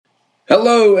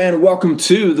Hello and welcome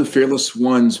to the Fearless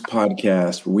Ones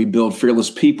podcast, where we build fearless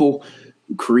people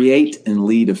who create and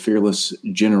lead a fearless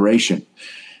generation.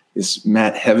 It's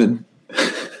Matt Heaven.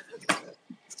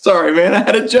 Sorry, man, I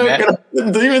had a joke and I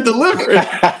didn't even deliver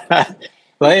it.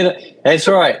 That's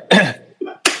right.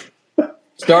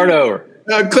 Start over.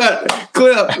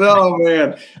 Clip. Oh,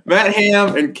 man. Matt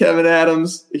Ham and Kevin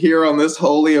Adams here on this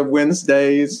Holy of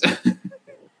Wednesdays.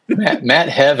 Matt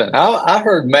Heaven. I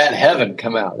heard Matt Heaven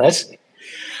come out.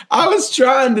 I was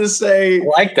trying to say, I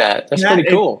like that. That's Matt pretty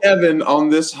cool. Heaven on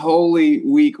this Holy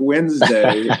Week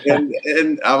Wednesday,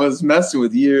 and I was messing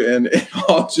with you, and it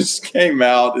all just came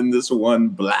out in this one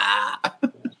blah.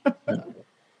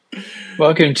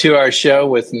 Welcome to our show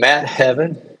with Matt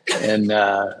Heaven and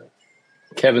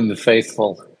Kevin the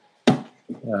Faithful.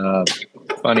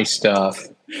 Funny stuff.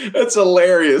 That's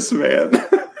hilarious, man.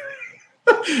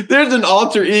 There's an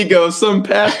alter ego, some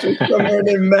pastor somewhere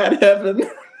named Matt Heaven.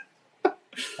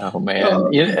 Oh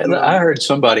man! I heard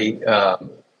somebody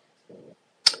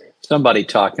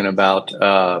talking about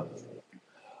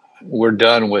we're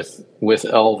done with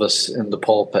Elvis in the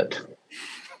pulpit,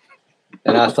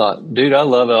 and I thought, dude, I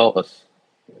love Elvis,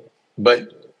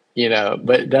 but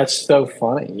that's so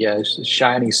funny. Yeah, it's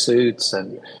shiny suits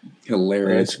and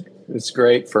Hilarious. It's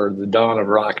great for the dawn of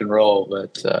rock and roll,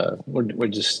 but we're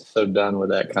just so done with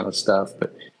that kind of stuff.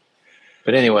 But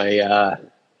anyway.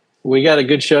 We got a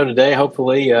good show today,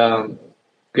 hopefully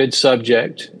good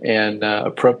subject and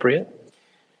appropriate.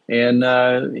 And,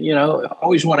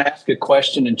 always want to ask a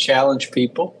question and challenge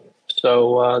people.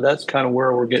 So that's kind of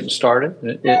where we're getting started.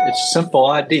 It's a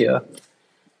simple idea,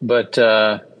 but,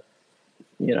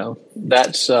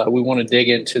 that's we want to dig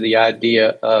into the idea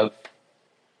of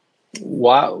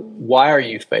why are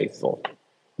you faithful?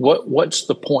 What's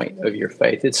the point of your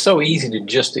faith? It's so easy to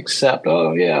just accept,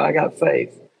 oh, yeah, I got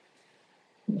faith.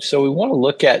 So we want to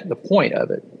look at the point of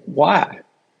it. Why?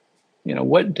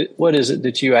 What is it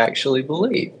that you actually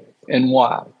believe and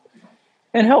why?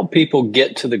 And help people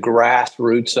get to the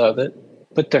grassroots of it,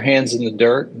 put their hands in the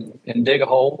dirt and dig a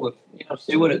hole and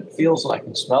see what it feels like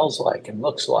and smells like and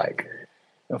looks like.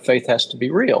 Faith has to be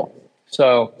real.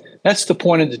 So that's the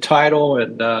point of the title,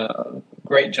 and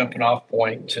great jumping off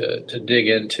point to dig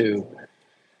into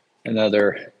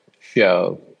another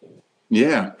show.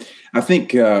 Yeah, I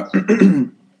think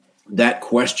that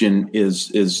question is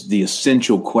the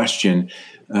essential question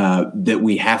that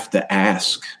we have to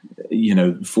ask,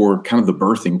 for kind of the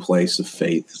birthing place of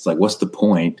faith. It's like, what's the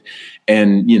point?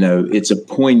 And, it's a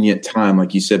poignant time,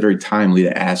 like you said, very timely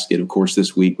to ask it. Of course,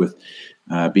 this week with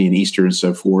being Easter and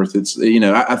so forth, it's,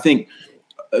 I think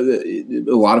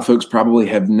a lot of folks probably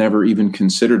have never even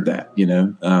considered that,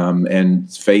 and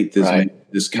faith is right.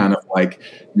 This kind of like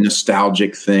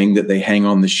nostalgic thing that they hang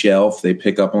on the shelf, they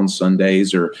pick up on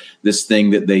Sundays, or this thing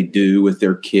that they do with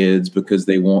their kids because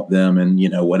they want them and,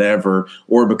 whatever,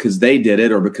 or because they did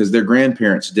it, or because their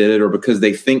grandparents did it, or because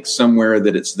they think somewhere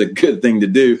that it's the good thing to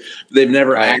do. They've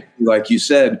never actually, like you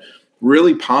said,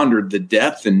 really pondered the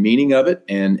depth and meaning of it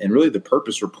and really the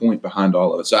purpose or point behind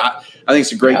all of it. So I think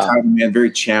it's a great time, man,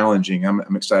 very challenging.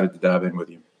 I'm excited to dive in with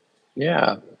you.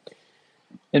 Yeah.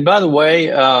 And by the way,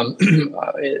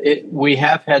 we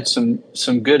have had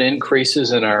some good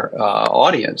increases in our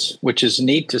audience, which is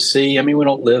neat to see. I mean, we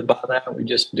don't live by that. We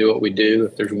just do what we do.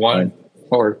 If there's one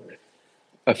or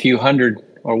a few hundred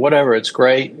or whatever, it's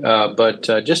great. But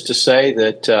just to say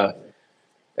that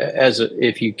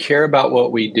if you care about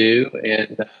what we do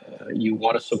and you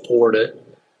want to support it,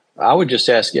 I would just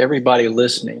ask everybody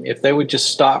listening if they would just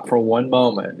stop for one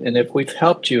moment. And if we've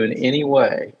helped you in any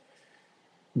way,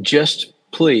 just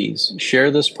please share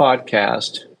this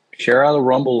podcast, share out a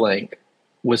Rumble link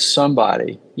with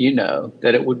somebody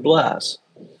that it would bless.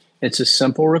 It's a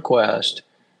simple request,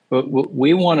 but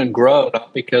we want to grow,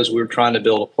 not because we're trying to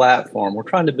build a platform. We're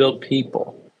trying to build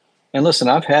people. And listen,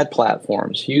 I've had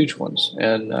platforms, huge ones,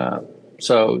 and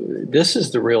so this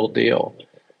is the real deal.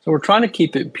 So we're trying to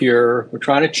keep it pure. We're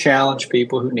trying to challenge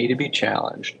people who need to be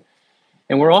challenged.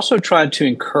 And we're also trying to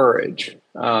encourage.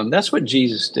 That's what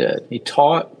Jesus did. He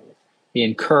taught, he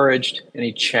encouraged, and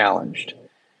he challenged.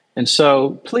 And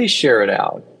so please share it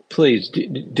out. Please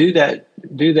do that.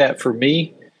 Do that for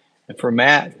me and for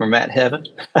Matt Heaven.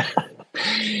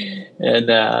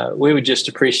 And we would just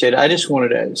appreciate it. I just wanted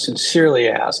to sincerely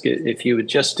ask if you would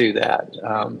just do that,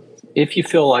 if you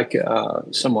feel like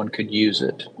someone could use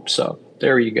it. So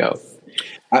there you go.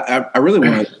 I really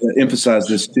want to emphasize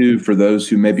this too for those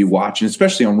who may be watching,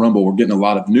 especially on Rumble. We're getting a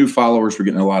lot of new followers. We're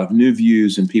getting a lot of new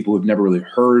views and people who've never really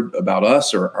heard about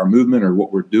us or our movement or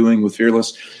what we're doing with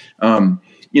Fearless. And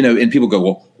people go,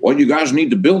 well, well, you guys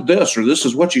need to build this, or this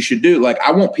is what you should do. Like,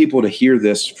 I want people to hear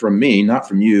this from me, not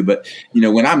from you. But,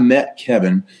 when I met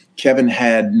Kevin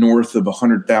had north of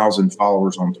 100,000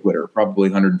 followers on Twitter, probably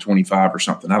 125 or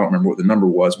something. I don't remember what the number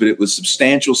was, but it was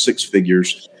substantial, six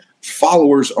figures.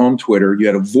 Followers on Twitter. You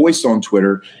had a voice on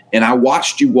Twitter, and I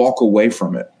watched you walk away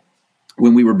from it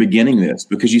when we were beginning this,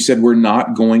 because you said, we're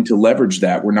not going to leverage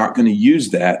that. We're not going to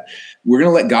use that. We're going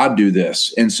to let God do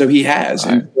this. And so he has.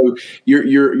 Right. And so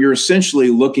you're essentially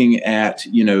looking at,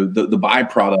 the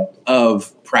byproduct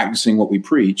of practicing what we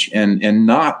preach and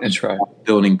not That's right.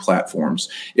 building platforms.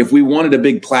 If we wanted a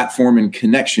big platform and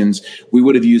connections, we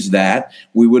would have used that.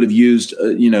 We would have used,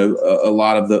 a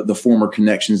lot of the former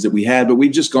connections that we had, but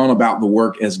we've just gone about the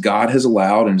work as God has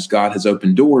allowed and as God has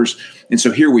opened doors. And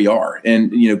so here we are,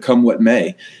 and, come what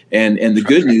may. And the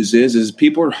good news is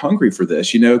people are hungry for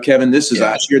this. Kevin, this is,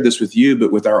 I shared this with you,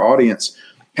 but with our audience,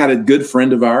 had a good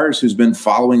friend of ours who's been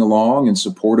following along and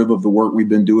supportive of the work we've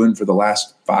been doing for the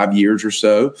last 5 years or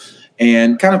so,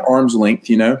 and kind of arm's length,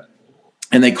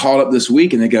 and they called up this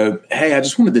week and they go, hey, I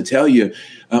just wanted to tell you,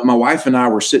 my wife and I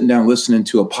were sitting down listening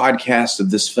to a podcast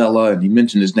of this fella, and he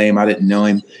mentioned his name. I didn't know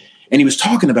him. And he was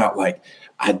talking about like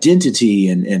identity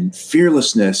and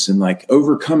fearlessness and like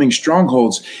overcoming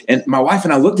strongholds. And my wife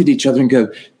and I looked at each other and go,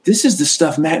 this is the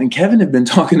stuff Matt and Kevin have been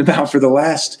talking about for the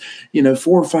last, 4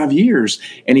 or 5 years.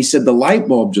 And he said the light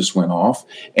bulb just went off,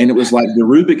 and it was like the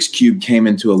Rubik's Cube came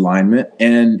into alignment.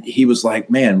 And he was like,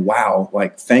 man, wow,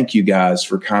 like, thank you guys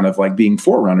for kind of like being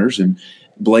forerunners and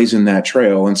blazing that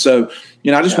trail. And so,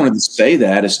 I just wanted to say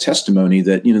that as testimony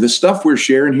that, the stuff we're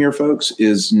sharing here, folks,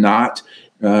 is not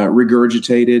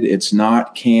regurgitated. It's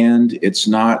not canned. It's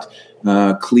not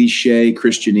cliche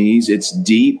Christianese. It's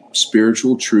deep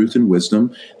spiritual truth and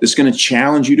wisdom that's going to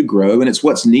challenge you to grow, and it's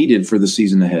what's needed for the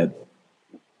season ahead.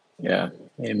 Yeah,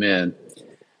 amen.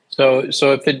 So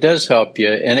if it does help you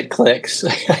and it clicks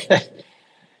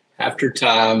after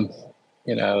time,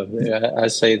 I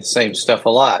say the same stuff a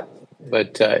lot,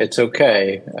 but it's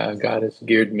okay. God has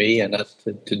geared me and us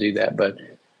to do that. But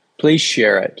please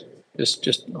share it.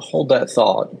 Just hold that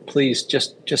thought. Please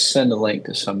just send a link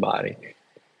to somebody.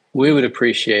 We would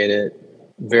appreciate it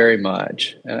very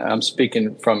much. And I'm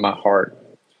speaking from my heart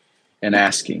and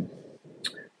asking.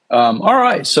 All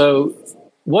right. So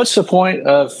what's the point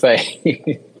of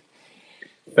faith?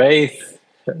 Faith,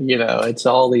 it's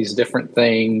all these different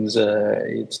things.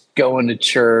 It's going to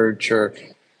church, or,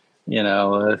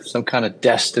 some kind of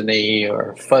destiny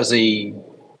or fuzzy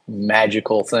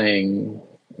magical thing.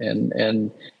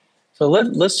 And so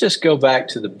let's just go back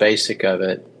to the basic of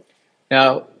it.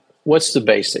 Now, what's the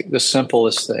basic? The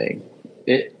simplest thing.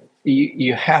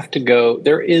 You have to go.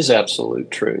 There is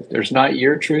absolute truth. There's not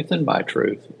your truth and my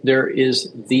truth. There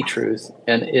is the truth,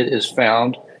 and it is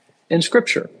found in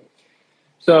Scripture.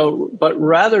 So, but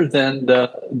rather than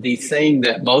the thing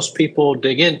that most people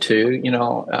dig into,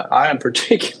 I in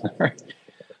particular,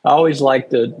 I always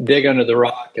like to dig under the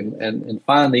rock and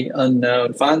find the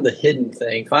unknown, find the hidden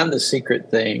thing, find the secret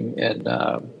thing,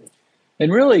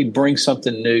 and really bring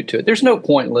something new to it. There's no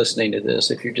point listening to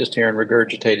this if you're just hearing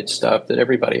regurgitated stuff that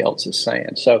everybody else is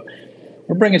saying. So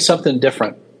we're bringing something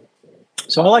different.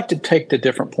 So I like to take the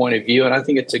different point of view, and I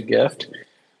think it's a gift,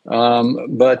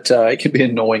 but it can be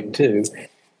annoying too.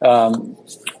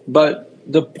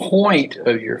 But the point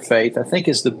of your faith, I think,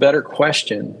 is the better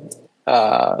question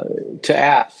to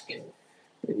ask,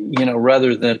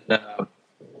 rather than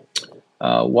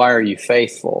why are you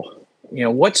faithful?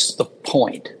 What's the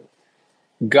point?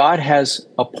 God has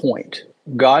a point.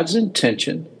 God's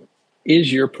intention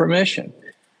is your permission.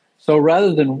 So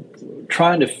rather than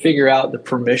trying to figure out the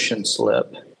permission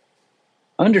slip,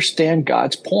 understand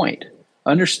God's point.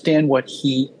 Understand what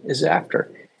He is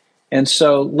after. And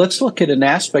so let's look at an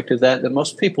aspect of that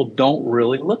most people don't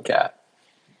really look at.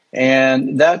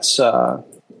 And that's,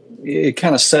 it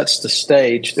kind of sets the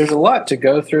stage. There's a lot to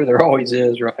go through. There always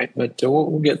is, right? But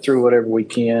we'll get through whatever we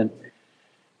can.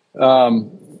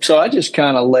 So I just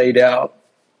kind of laid out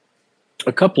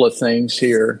a couple of things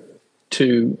here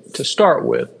to start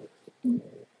with.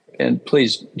 And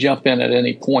please jump in at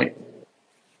any point,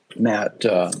 Matt,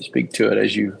 speak to it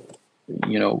as you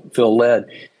feel led.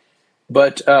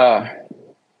 But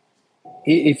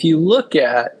if you look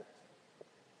at,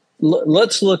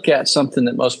 let's look at something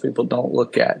that most people don't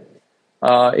look at.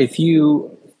 Let's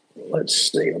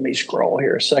see, let me scroll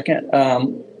here a second.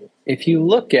 If you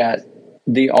look at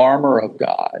the armor of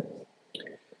God,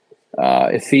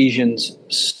 Ephesians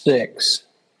 6,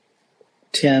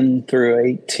 10 through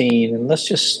 18, and let's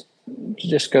just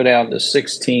go down to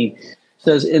 16. It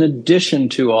says, in addition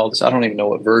to all this, I don't even know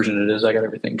what version it is. I got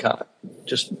everything kind of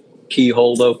just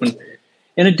keyhole open.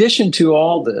 In addition to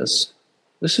all this,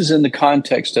 this is in the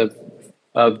context of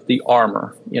the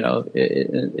armor.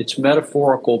 It's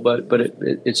metaphorical, but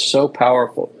it's so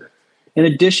powerful. In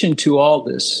addition to all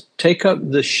this, take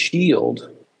up the shield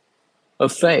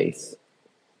of faith,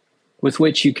 with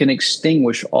which you can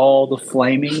extinguish all the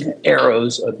flaming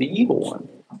arrows of the evil one.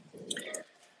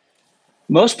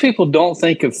 Most people don't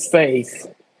think of faith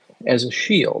as a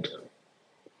shield.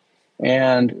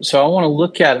 And so I want to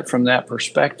look at it from that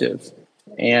perspective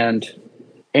and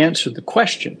answer the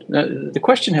question. Now, the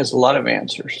question has a lot of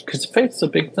answers because faith is a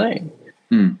big thing.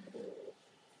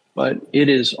 But it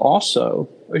is also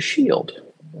a shield.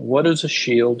 What does a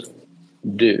shield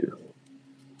do?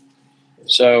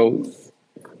 So,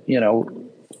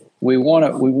 we want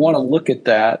to look at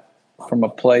that from a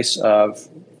place of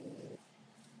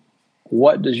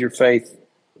what does your faith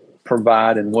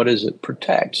provide and what does it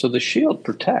protect? So the shield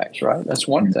protects, right? That's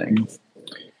one thing.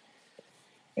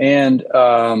 And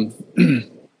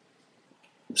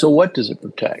so what does it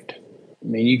protect? I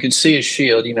mean, you can see a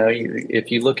shield.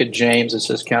 If you look at James, it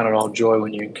says, "Count it all joy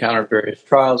when you encounter various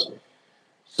trials."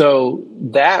 So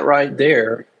that right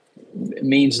there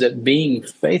means that being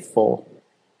faithful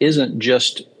isn't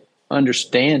just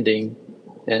understanding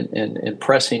and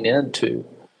pressing into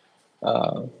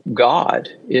God.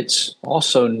 It's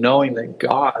also knowing that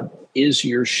God is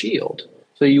your shield.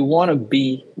 So you want to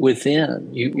be within.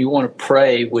 You want to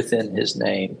pray within his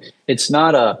name. It's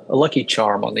not a lucky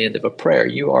charm on the end of a prayer.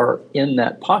 You are in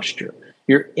that posture.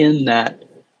 You're in that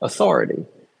authority.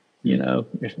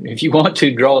 If you want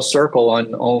to draw a circle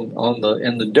in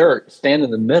the dirt, stand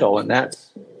in the middle, and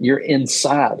you're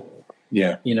inside.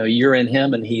 Yeah. You're in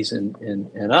him and he's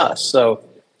in us. So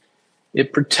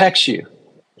it protects you.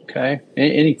 Okay.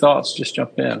 Any thoughts? Just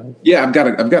jump in. Yeah, I've got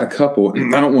a couple.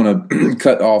 I don't want to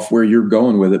cut off where you're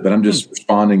going with it, but I'm just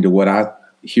responding to what I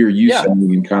hear you saying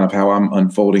and kind of how I'm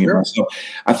unfolding it myself.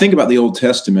 I think about the Old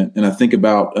Testament, and I think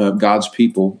about God's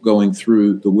people going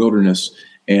through the wilderness,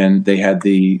 and they had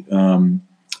the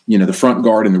the front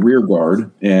guard and the rear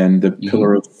guard, and the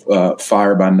pillar of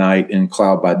fire by night and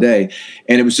cloud by day.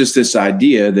 And it was just this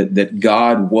idea that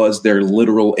God was their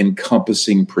literal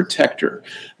encompassing protector.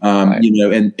 Right.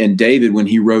 And David, when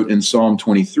he wrote in Psalm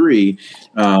 23,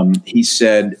 he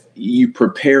said, "You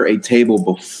prepare a table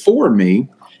before me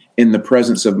in the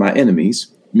presence of my enemies,"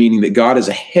 meaning that God is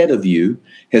ahead of you,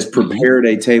 has prepared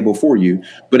a table for you.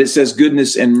 But it says,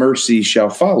 "Goodness and mercy shall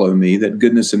follow me," that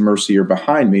goodness and mercy are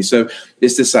behind me. So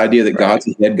it's this idea that God's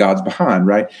ahead, God's behind,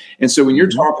 right? And so when you're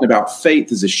talking about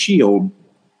faith as a shield,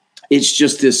 it's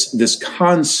just this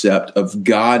concept of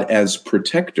God as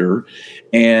protector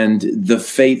and the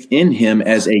faith in him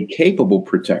as a capable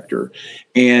protector.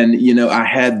 And, I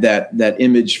had that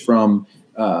image from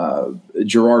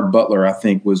Gerard Butler, I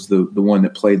think, was the one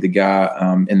that played the guy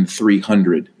in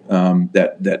 300,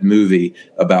 that movie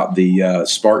about the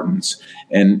Spartans.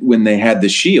 And when they had the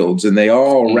shields and they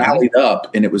all rallied up,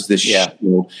 and it was this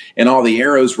shield, and all the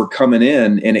arrows were coming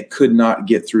in, and it could not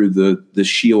get through the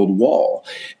shield wall.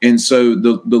 And so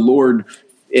the Lord,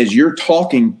 as you're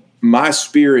talking, my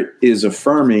spirit is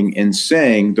affirming and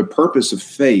saying the purpose of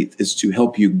faith is to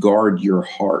help you guard your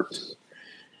heart.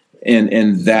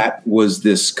 And that was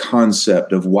this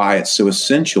concept of why it's so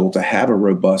essential to have a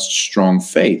robust, strong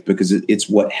faith, because it's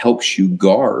what helps you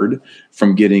guard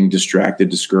from getting distracted,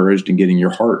 discouraged, and getting your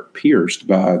heart pierced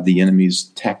by the enemy's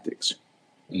tactics.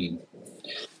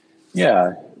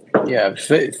 Yeah.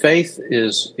 Faith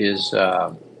is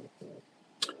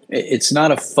it's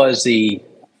not a fuzzy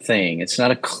thing. It's not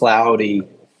a cloudy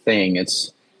thing.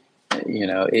 It's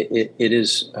it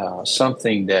is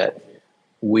something that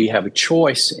we have a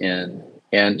choice in.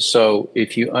 And so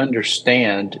if you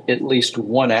understand at least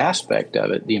one aspect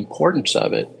of it, the importance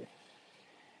of it,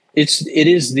 it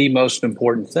is the most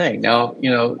important thing. Now,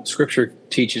 Scripture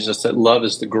teaches us that love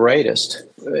is the greatest.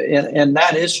 And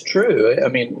that is true. I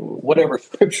mean, whatever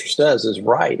Scripture says is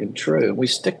right and true. We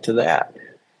stick to that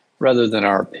rather than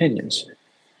our opinions.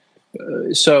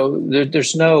 So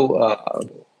there's no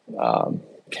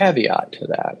caveat to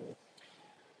that.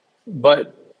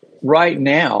 But right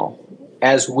now,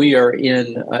 as we are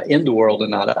in the world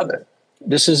and not of it,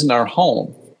 this isn't our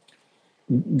home.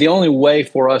 The only way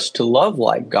for us to love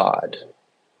like God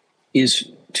is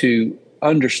to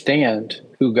understand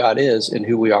who God is and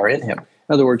who we are in him.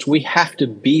 In other words, we have to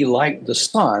be like the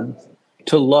Son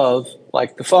to love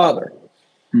like the Father.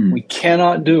 We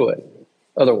cannot do it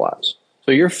otherwise.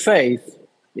 So your faith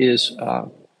is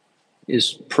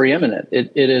preeminent.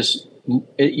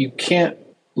 You can't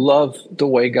love the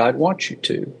way God wants you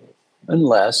to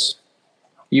unless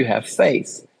you have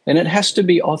faith. And it has to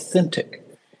be authentic.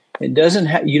 It doesn't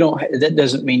have, you don't, that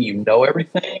doesn't mean you know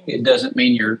everything. It doesn't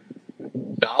mean you're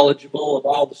knowledgeable of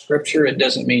all the scripture. It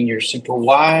doesn't mean you're super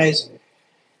wise.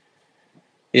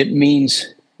 It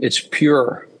means it's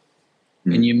pure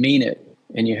and you mean it.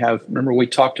 And you have, remember we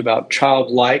talked about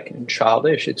childlike and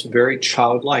childish. It's very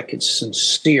childlike. It's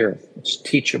sincere. It's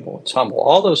teachable. It's humble.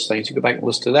 All those things. You go back and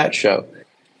listen to that show.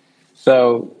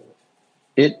 So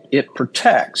it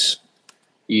protects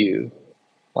you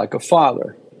like a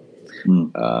father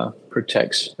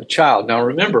protects a child. Now,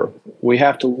 remember, we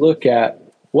have to look at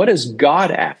what is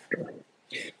God after.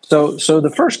 So the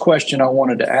first question I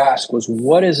wanted to ask was,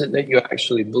 what is it that you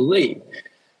actually believe?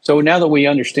 So now that we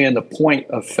understand the point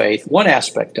of faith, one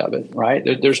aspect of it, right?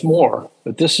 There's more,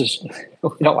 but this is, we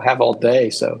don't have all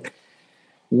day. So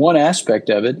one aspect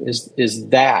of it is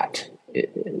that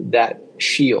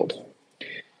shield.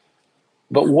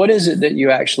 But what is it that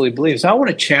you actually believe? So I want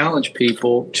to challenge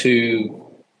people to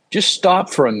just stop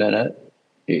for a minute.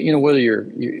 You know, whether you're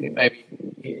maybe,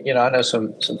 you know, I know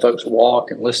some folks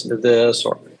walk and listen to this,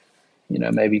 or, you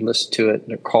know, maybe listen to it in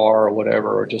their car or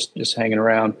whatever, or just hanging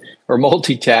around or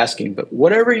multitasking. But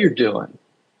whatever you're doing,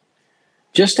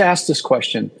 just ask this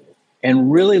question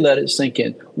and really let it sink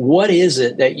in. What is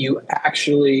it that you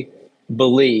actually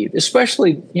believe?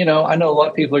 Especially, you know, I know a lot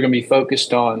of people are going to be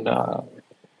focused on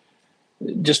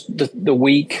just the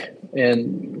week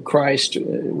and Christ,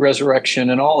 resurrection,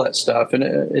 and all that stuff, and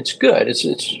it's good.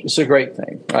 It's a great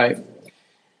thing, right?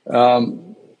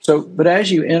 But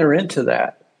as you enter into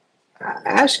that,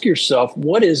 ask yourself,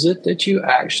 what is it that you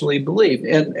actually believe?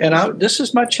 And this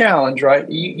is my challenge, right?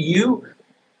 You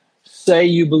say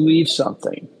you believe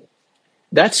something.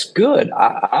 That's good.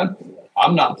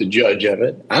 I'm not the judge of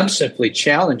it. I'm simply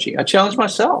challenging. I challenge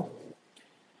myself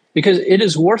because it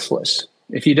is worthless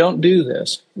if you don't do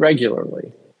this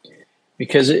regularly,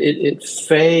 because it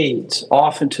fades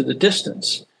off into the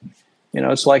distance. You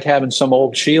know, it's like having some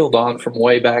old shield on from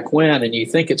way back when, and you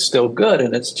think it's still good,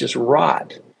 and it's just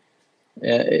rot.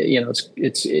 You know,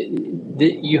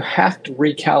 you have to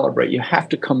recalibrate. You have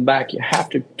to come back. You have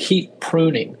to keep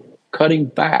pruning, cutting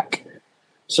back.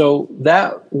 So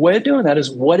that way of doing that is,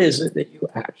 what is it that you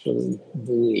actually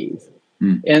believe?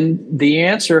 And the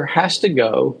answer has to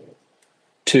go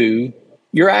to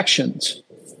your actions.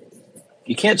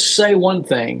 You can't say one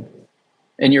thing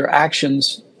and your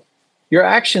actions,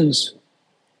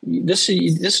 this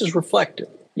is reflective.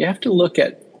 You have to look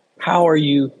at, how are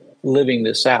you living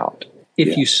this out?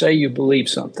 If you say you believe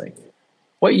something,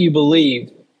 what you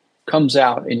believe comes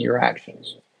out in your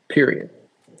actions, period.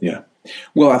 Yeah.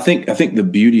 Well, I think the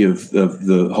beauty of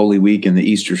the Holy Week and the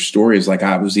Easter story is, like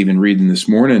I was even reading this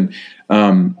morning,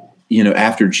 you know,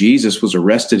 after Jesus was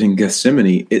arrested in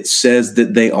Gethsemane, it says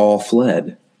that they all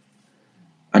fled.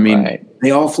 I mean,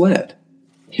 They all fled.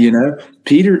 You know,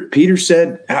 Peter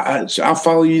said, I'll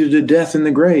follow you to death in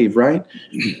the grave, right?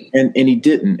 And he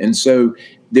didn't. And so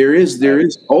there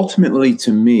is ultimately,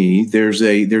 to me, there's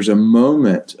a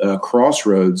moment,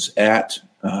 crossroads at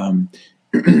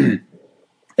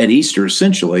Easter,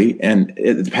 essentially, and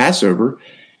at the Passover.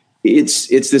 It's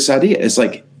this idea. It's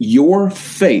like your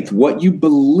faith, what you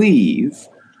believe,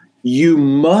 you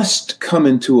must come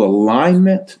into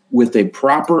alignment with a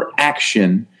proper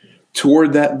action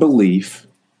toward that belief,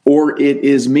 or it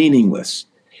is meaningless.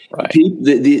 Right.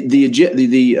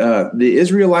 The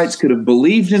Israelites could have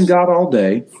believed in God all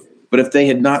day, but if they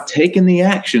had not taken the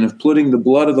action of putting the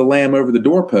blood of the lamb over the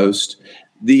doorpost,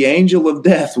 the angel of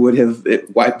death would have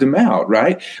wiped them out,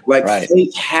 right?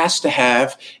 Faith has to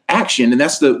have action. And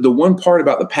that's the one part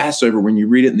about the Passover, when you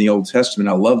read it in the Old Testament,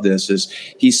 I love this, is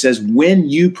he says, when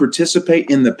you participate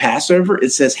in the Passover,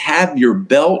 it says, have your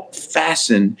belt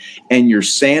fastened and your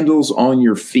sandals on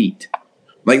your feet.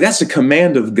 Like, that's a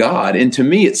command of God. And to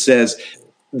me, it says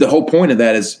the whole point of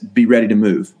that is be ready to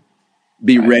move,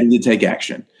 be ready to take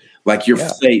action. Like, your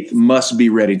faith must be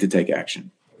ready to take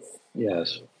action.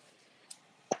 Yes.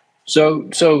 So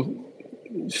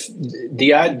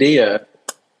the idea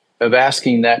of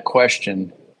asking that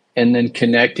question and then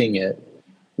connecting it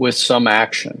with some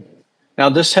action. Now,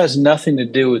 this has nothing to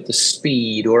do with the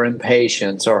speed or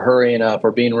impatience or hurrying up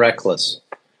or being reckless.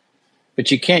 But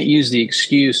you can't use the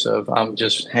excuse of, I'm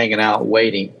just hanging out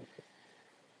waiting.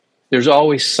 There's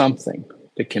always something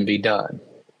that can be done.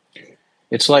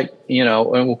 It's like, you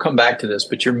know, and we'll come back to this,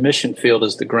 but your mission field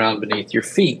is the ground beneath your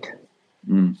feet.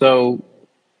 So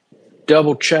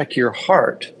double check your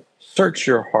heart, search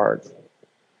your heart,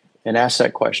 and ask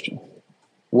that question.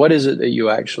 What is it that you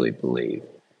actually believe?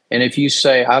 And if you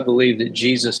say, I believe that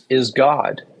Jesus is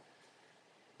God,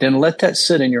 then let that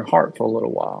sit in your heart for a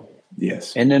little while.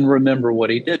 Yes. And then remember what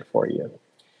he did for you.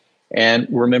 And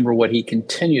remember what he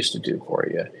continues to do for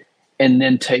you. and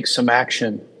then take some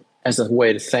action as a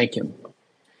way to thank him,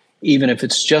 even if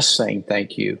it's just saying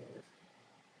thank you.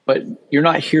 But you're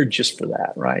not here just for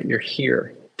that, right? You're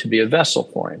here to be a vessel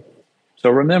for him. So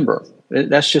remember,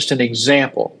 that's just an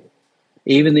example.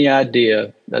 Even the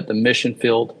idea that the mission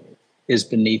field is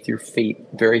beneath your feet,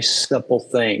 very simple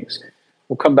things.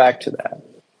 We'll come back to that.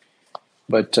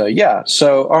 But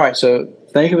so all right, so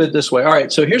think of it this way. All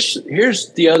right, so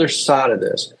here's the other side of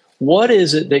this. What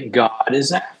is it that God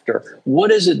is after? What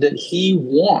is it that he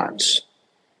wants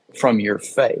from your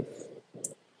faith?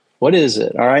 What is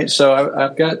it? All right, so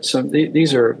I've got some,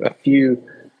 these are a few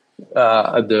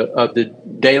of the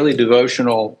daily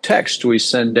devotional texts we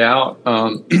send out.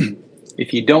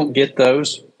 If you don't get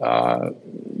those,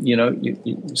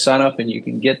 you sign up and you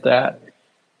can get that.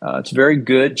 It's very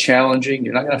good, challenging.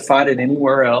 You're not going to find it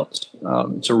anywhere else.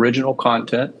 It's original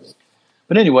content.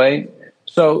 But anyway,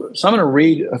 so I'm going to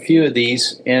read a few of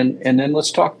these, and then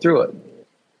let's talk through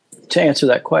it to answer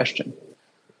that question.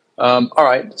 All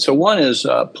right, so one is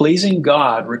pleasing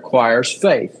God requires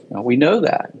faith. Now, we know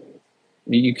that.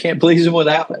 You can't please him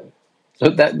without it. So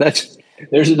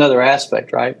there's another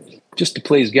aspect, right? Just to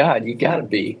please God, you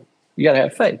got to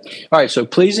have faith. All right, so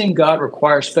pleasing God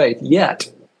requires faith,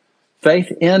 yet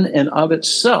faith in and of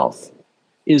itself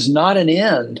is not an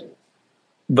end,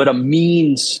 but a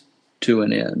means to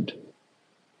an end.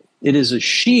 It is a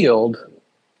shield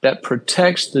that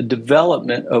protects the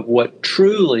development of what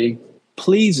truly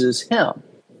pleases him.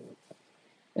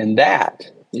 And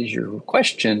that is your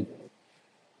question.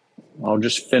 I'll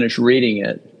just finish reading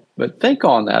it, but think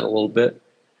on that a little bit.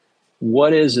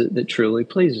 What is it that truly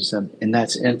pleases him? And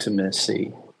that's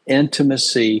intimacy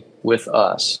with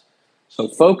us. So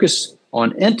focus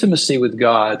on intimacy with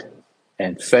God,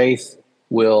 and faith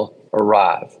will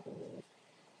arrive.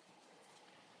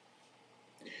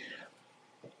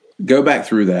 Go back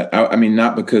through that. I mean,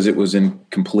 not because it was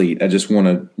incomplete. I just want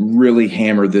to really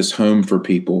hammer this home for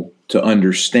people to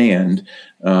understand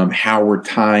how we're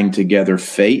tying together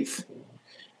faith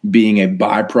being a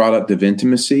byproduct of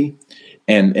intimacy,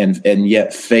 and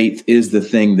yet faith is the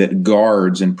thing that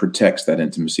guards and protects that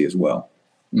intimacy as well.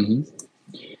 Mm-hmm.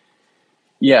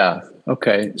 Yeah.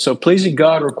 Okay. So pleasing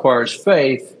God requires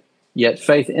faith, yet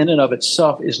faith in and of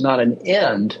itself is not an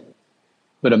end,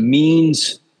 but a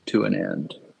means to an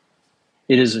end.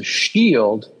 It is a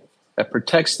shield that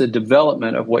protects the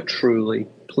development of what truly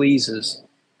pleases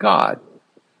God,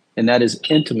 and that is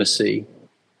intimacy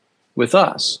with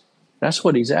us. That's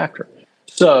what he's after.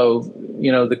 So,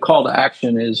 the call to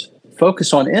action is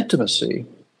focus on intimacy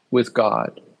with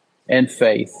God, and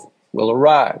faith will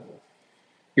arrive.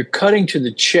 You're cutting to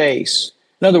the chase.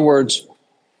 In other words,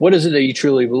 what is it that you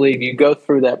truly believe? You go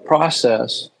through that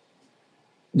process.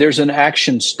 There's an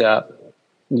action step.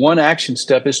 One action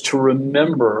step is to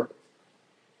remember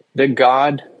that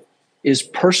God is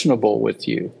personable with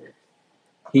you.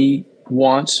 He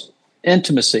wants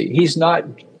intimacy. He's not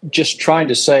just trying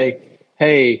to say,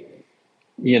 hey,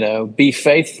 be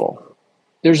faithful.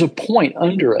 There's a point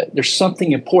under it. There's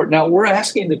something important. Now, we're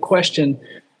asking the question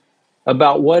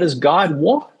about what does God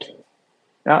want?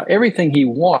 Now, everything he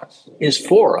wants is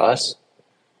for us.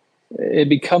 It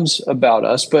becomes about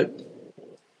us, but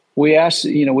we asked,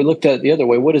 we looked at it the other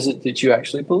way. What is it that you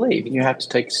actually believe? And you have to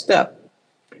take a step.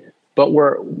 But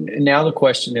now the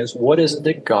question is, what is it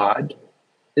that God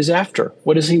is after?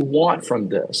 What does he want from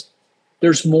this?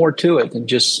 There's more to it than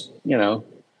just,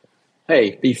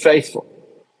 hey, be faithful.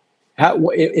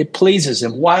 It pleases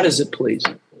him. Why does it please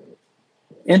him?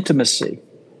 Intimacy.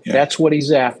 Yeah. That's what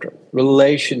he's after.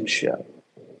 Relationship.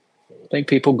 I think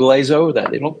people glaze over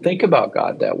that. They don't think about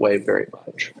God that way very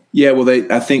much. Yeah, well,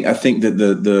 I think that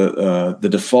the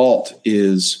default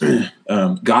is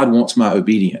God wants my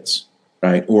obedience,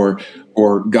 right?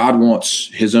 Or God wants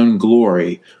his own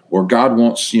glory, or God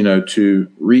wants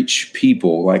to reach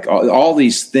people. Like all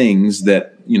these things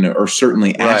that are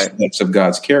certainly aspects of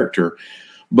God's character,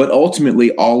 but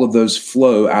ultimately all of those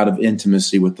flow out of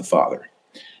intimacy with the Father.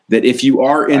 That if you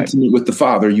are intimate with the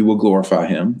Father, you will glorify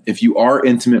him. If you are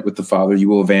intimate with the Father, you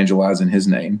will evangelize in his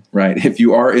name, right? If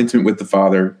you are intimate with the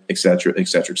Father, et cetera, et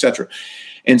cetera, et cetera.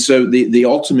 And so the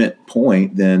ultimate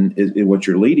point then is what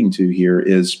you're leading to here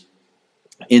is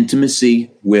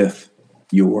intimacy with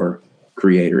your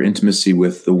Creator, intimacy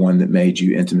with the one that made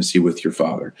you, intimacy with your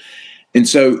Father. And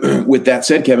so with that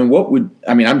said, Kevin,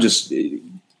 I'm just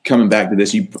coming back to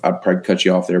this. I'd probably cut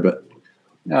you off there, but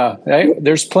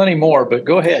there's plenty more, but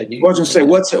go ahead. I was going to say,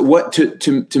 what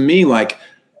to me, like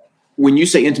when you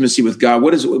say intimacy with God,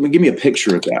 give me a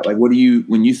picture of that. Like, when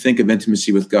you think of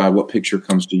intimacy with God, what picture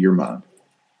comes to your mind?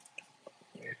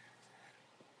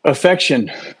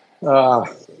 Affection.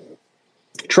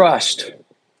 Trust.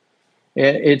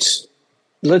 Let's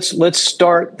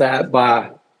start that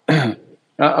by. I'm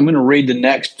going to read the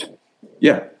next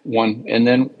one, and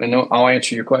then I'll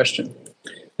answer your question.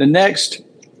 The next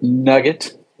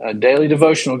nugget, daily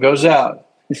devotional, goes out.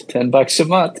 It's $10 a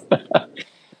month.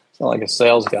 It's not like a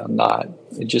sales guy, not.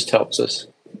 It just helps us.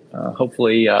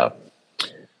 Hopefully,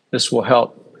 this will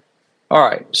help. All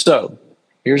right, so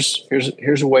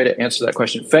here's a way to answer that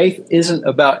question. Faith isn't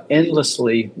about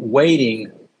endlessly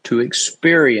waiting to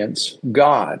experience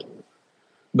God,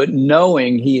 but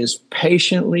knowing He is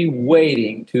patiently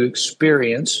waiting to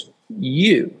experience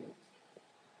you.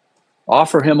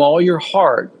 Offer Him all your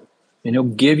heart, and He'll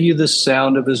give you the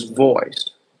sound of His voice.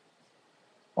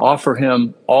 Offer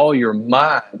Him all your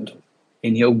mind,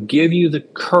 and He'll give you the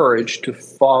courage to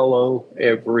follow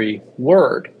every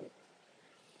word.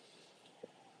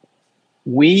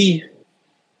 We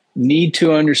need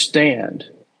to understand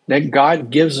that God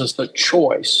gives us a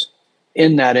choice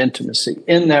in that intimacy,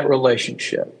 in that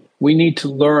relationship. We need to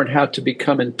learn how to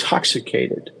become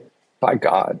intoxicated by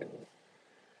God.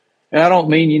 And I don't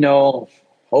mean,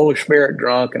 Holy Spirit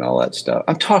drunk and all that stuff.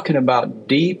 I'm talking about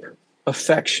deep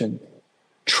affection,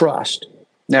 trust.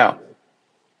 Now,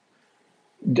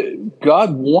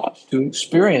 God wants to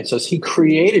experience us. He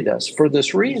created us for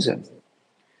this reason.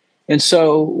 And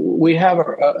so we have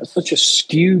such a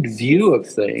skewed view of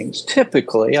things.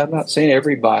 Typically, I'm not saying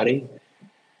everybody,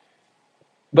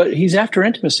 but He's after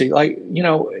intimacy. I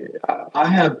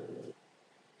have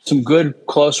some good,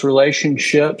 close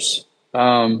relationships,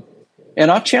 and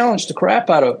I challenge the crap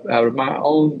out of my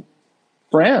own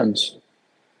friends,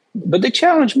 but they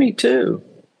challenge me too.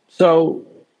 So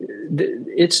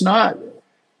it's not.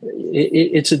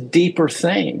 It's a deeper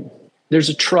thing. There's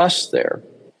a trust there.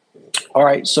 All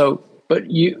right. So, but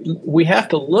we have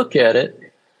to look at it.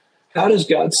 How does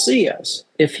God see us?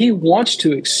 If He wants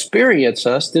to experience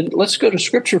us, then let's go to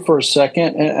Scripture for a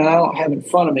second. And I don't have it in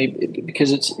front of me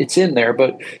because it's in there.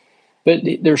 But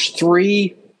there's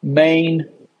three main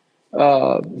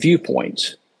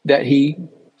viewpoints that He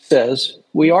says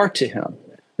we are to Him.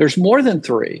 There's more than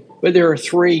three, but there are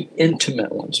three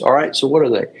intimate ones. All right. So what are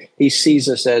they? He sees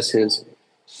us as His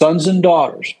sons and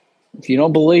daughters. If you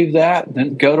don't believe that,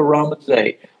 then go to Romans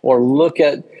 8 or look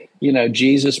at,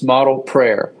 Jesus' model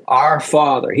prayer. Our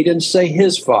Father. He didn't say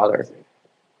His Father.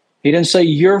 He didn't say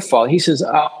your Father. He says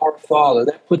our Father.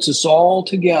 That puts us all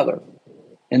together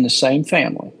in the same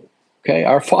family. Okay,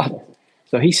 our Father.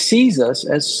 So He sees us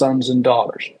as sons and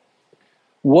daughters.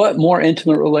 What more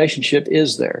intimate relationship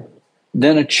is there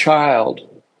than a child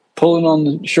pulling on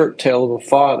the shirt tail of a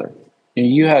father?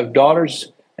 You have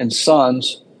daughters and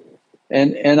sons,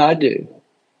 and I do.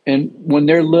 And when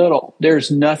they're little, there's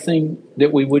nothing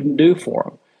that we wouldn't do for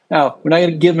them. Now, we're not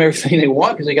going to give them everything they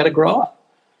want because they got to grow up.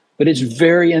 But it's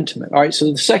very intimate. All right,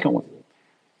 so the second one,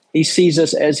 He sees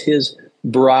us as His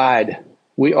bride.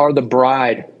 We are the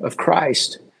bride of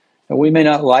Christ. And we may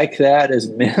not like that as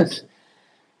men.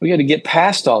 We got to get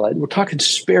past all that. We're talking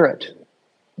spirit.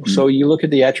 So you look at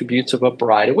the attributes of a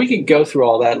bride. And we can go through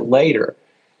all that later.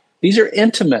 These are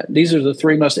intimate. These are the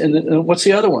three most. And what's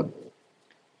the other one?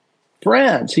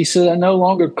 Friends. He said, I no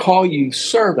longer call you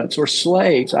servants or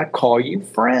slaves. I call you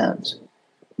friends.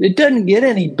 It doesn't get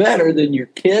any better than your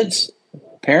kids,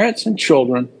 parents and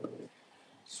children,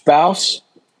 spouse,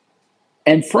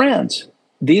 and friends.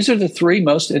 These are the three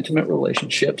most intimate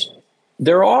relationships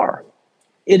there are.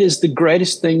 It is the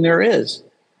greatest thing there is.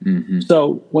 Mm-hmm.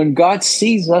 So when God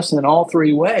sees us in all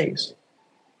three ways,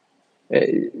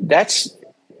 that's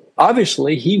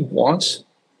obviously He wants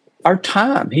our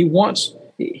time.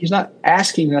 He's not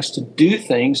asking us to do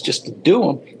things just to do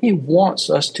them. He wants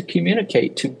us to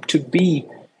communicate, to be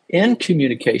in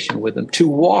communication with Him, to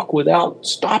walk without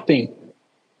stopping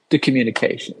the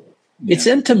communication. Yeah. It's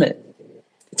intimate.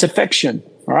 It's affection.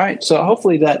 All right. So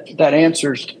hopefully that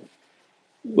answers,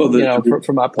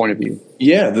 from my point of view.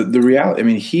 Yeah. The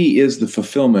reality, He is the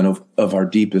fulfillment of our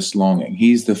deepest longing.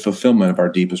 He's the fulfillment of our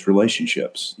deepest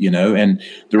relationships, and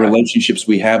the relationships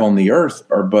we have on the earth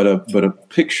are but a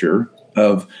picture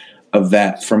of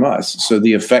that from us. So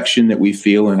the affection that we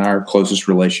feel in our closest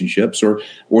relationships or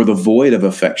the void of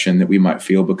affection that we might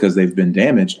feel because they've been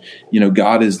damaged,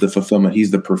 God is the fulfillment.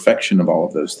 He's the perfection of all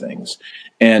of those things.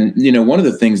 And, one of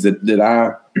the things that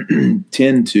I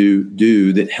tend to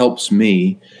do that helps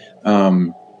me,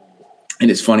 and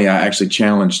it's funny, I actually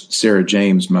challenged Sarah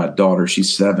James, my daughter,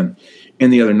 she's 7.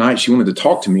 And the other night she wanted to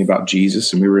talk to me about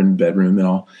Jesus, and we were in the bedroom and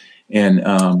all. And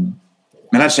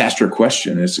I just asked her a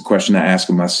question. It's a question I ask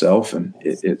of myself. And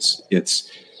it's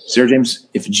Sarah James,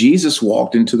 if Jesus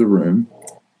walked into the room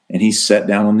and He sat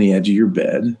down on the edge of your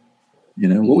bed,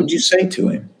 what would you say to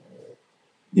Him?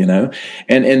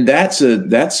 and that's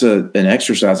an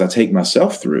exercise I take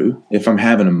myself through if I'm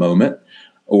having a moment,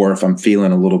 or if I'm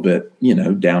feeling a little bit,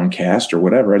 downcast or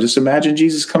whatever. I just imagine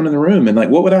Jesus coming in the room and like,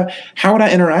 how would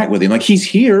I interact with him? Like, he's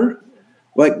here.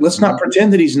 Like, let's not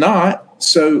pretend that he's not.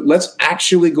 So let's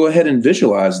actually go ahead and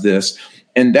visualize this.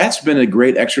 And that's been a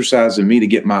great exercise in me to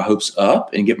get my hopes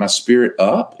up and get my spirit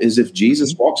up, is if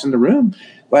Jesus walks in the room,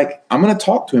 like, I'm going to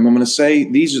talk to him. I'm going to say,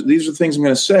 these are the things I'm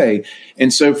going to say.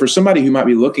 And so for somebody who might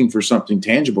be looking for something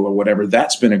tangible or whatever,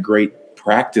 that's been a great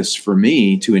practice for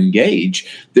me to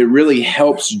engage that really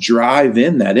helps drive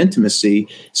in that intimacy.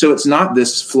 So it's not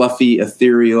this fluffy,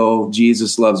 ethereal,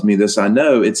 Jesus loves me, this I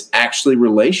know. It's actually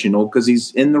relational because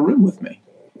he's in the room with me.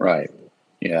 Right.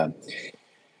 Yeah.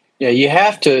 Yeah. You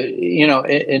have to,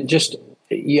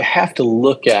 you have to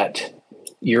look at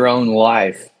your own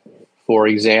life for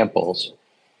examples.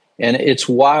 And it's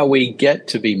why we get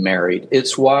to be married.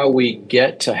 It's why we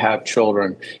get to have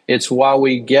children. It's why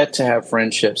we get to have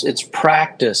friendships. It's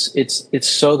practice. It's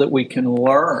so that we can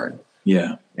learn.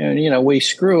 Yeah. And, we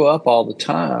screw up all the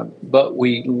time, but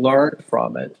we learn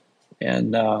from it.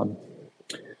 And,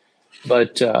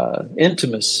 but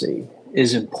intimacy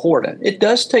is important. It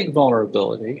does take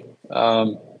vulnerability,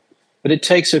 but it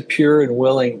takes a pure and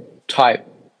willing type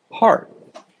heart.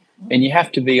 And you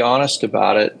have to be honest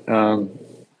about it.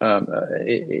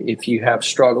 If you have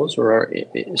struggles or are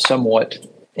somewhat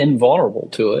invulnerable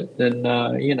to it, then,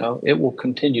 it will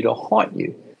continue to haunt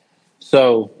you.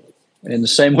 So in the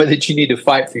same way that you need to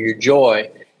fight for your joy,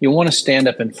 you want to stand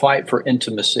up and fight for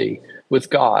intimacy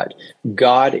with God.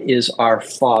 God is our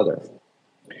Father.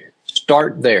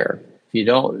 Start there. If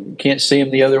you can't see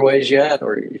him the other ways yet,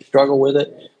 or you struggle with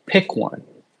it, pick one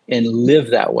and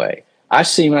live that way. I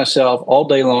see myself all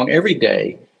day long, every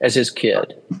day, as his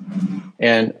kid.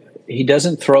 And he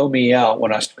doesn't throw me out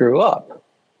when I screw up.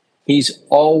 He's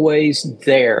always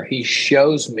there. He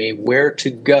shows me where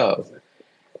to go.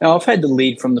 Now, I've had to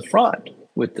lead from the front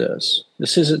with this.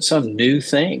 This isn't some new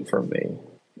thing for me.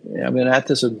 I've been at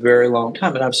this a very long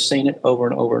time, and I've seen it over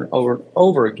and over and over and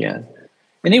over again.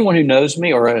 Anyone who knows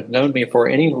me or has known me for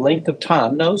any length of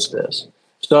time knows this.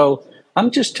 So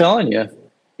I'm just telling you,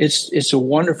 it's a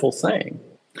wonderful thing,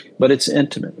 but it's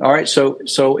intimate. All right, so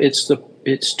it's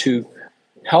to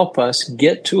help us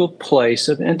get to a place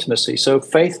of intimacy. So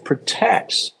faith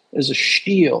protects as a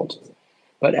shield,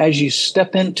 but as you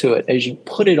step into it, as you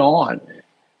put it on,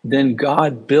 then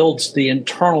God builds the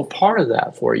internal part of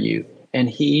that for you, and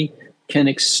he can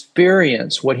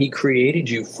experience what he created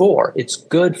you for. It's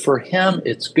good for him,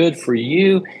 it's good for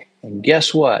you, and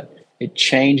guess what? It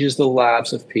changes the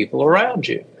lives of people around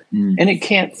you. And it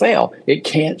can't fail. It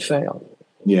can't fail.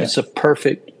 Yeah. It's a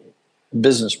perfect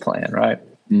business plan, right?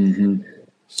 Mm-hmm.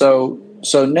 So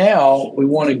now we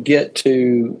want to get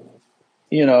to,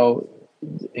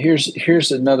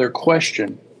 here's another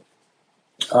question.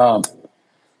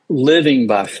 Living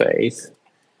by faith.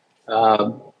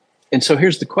 And so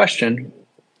here's the question.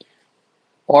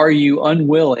 Are you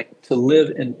unwilling to live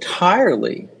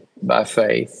entirely by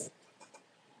faith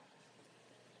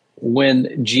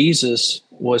when Jesus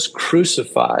was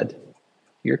crucified,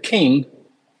 your king,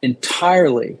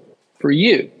 entirely for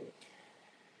you?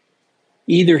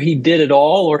 Either he did it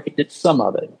all or he did some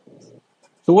of it.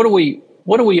 So what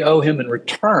do we owe him in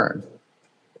return?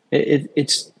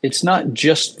 It's not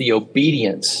just the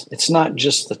obedience. It's not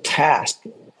just the task.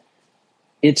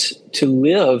 It's to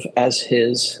live as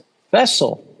his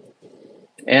vessel.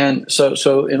 And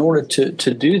so in order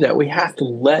to do that, we have to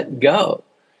let go.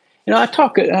 I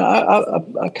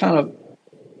kind of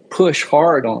push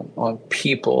hard on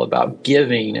people about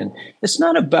giving, and it's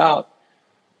not about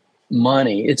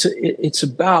money. It's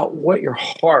about what your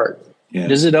heart,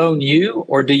 does it own you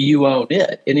or do you own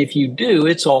it? And if you do,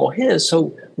 it's all his.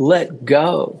 So let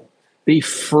go, be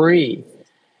free.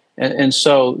 And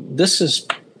so this is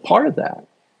part of that.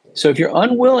 So if you're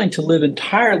unwilling to live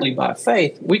entirely by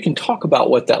faith, we can talk about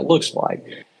what that looks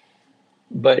like.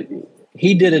 But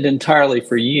he did it entirely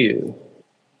for you.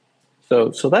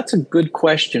 So that's a good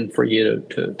question for you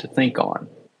to think on.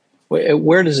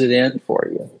 Where does it end for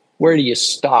you? Where do you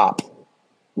stop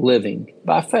living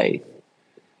by faith?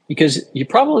 Because you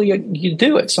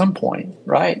do at some point,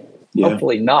 right? Yeah.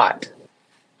 Hopefully not.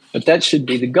 But that should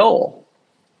be the goal.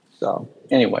 So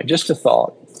anyway, just a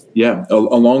thought. Yeah.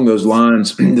 Along those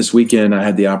lines, this weekend I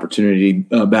had the opportunity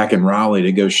back in Raleigh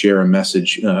to go share a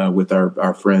message with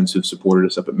our friends who've supported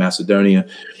us up at Macedonia.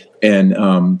 And,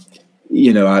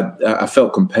 I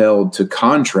felt compelled to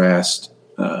contrast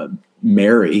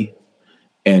Mary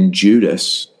and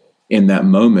Judas in that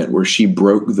moment where she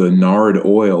broke the nard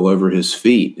oil over his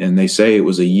feet. And they say it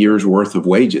was a year's worth of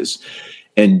wages.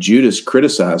 And Judas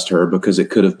criticized her because it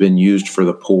could have been used for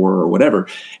the poor or whatever.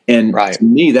 And to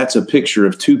me, that's a picture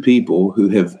of two people who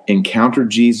have encountered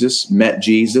Jesus, met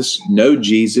Jesus, know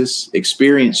Jesus,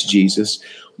 experienced Jesus.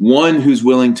 One who's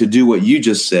willing to do what you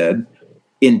just said,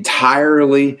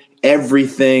 entirely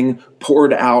everything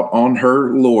poured out on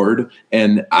her Lord.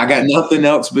 And I got nothing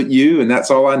else but you, and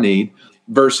that's all I need.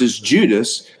 Versus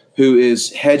Judas, who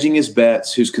is hedging his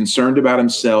bets, who's concerned about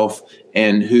himself,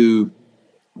 and who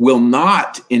will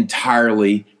not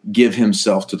entirely give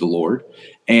himself to the Lord.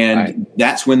 And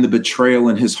that's when the betrayal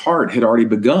in his heart had already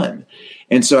begun.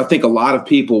 And so I think a lot of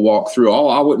people walk through,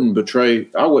 I wouldn't betray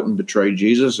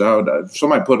Jesus.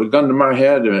 Somebody put a gun to my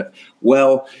head.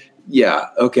 Well, yeah,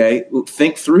 okay.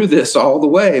 Think through this all the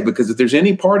way, because if there's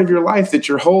any part of your life that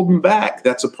you're holding back,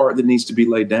 that's a part that needs to be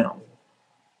laid down.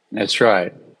 That's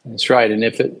right. That's right. And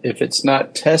if it's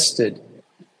not tested,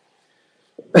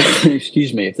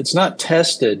 excuse me, if it's not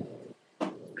tested,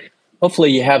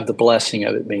 hopefully you have the blessing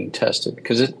of it being tested,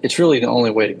 because it's really the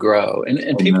only way to grow.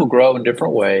 And people grow in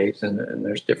different ways, and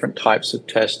there's different types of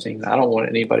testing. I don't want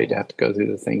anybody to have to go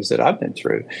through the things that I've been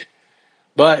through.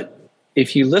 But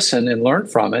if you listen and learn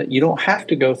from it, you don't have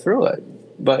to go through it.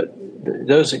 But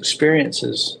those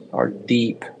experiences are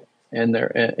deep, and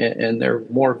they're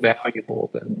more valuable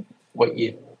than what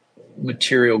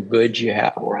material goods you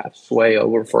have or have sway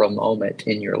over for a moment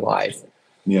in your life.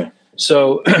 Yeah.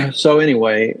 So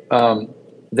anyway,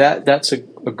 that's a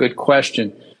good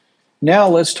question. Now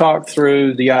let's talk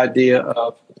through the idea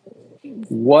of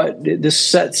what this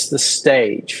sets the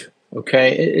stage.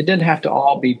 Okay, it didn't have to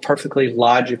all be perfectly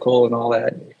logical and all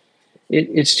that.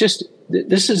 It's just,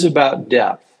 this is about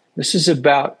depth. This is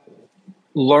about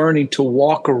learning to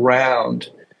walk around,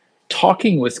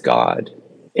 talking with God,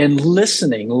 and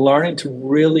listening, learning to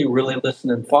really, really listen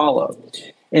and follow,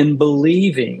 and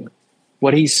believing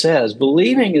what he says.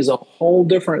 Believing is a whole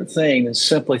different thing than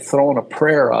simply throwing a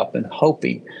prayer up and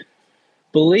hoping.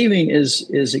 Believing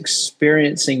is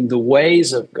experiencing the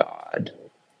ways of God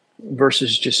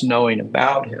versus just knowing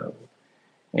about him.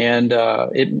 And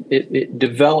it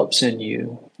develops in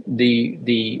you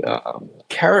the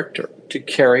character to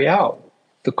carry out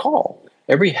the call.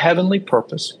 Every heavenly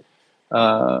purpose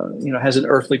has an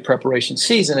earthly preparation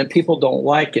season, and people don't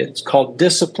like it. It's called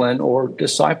discipline or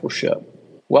discipleship.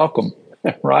 Welcome,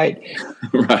 right?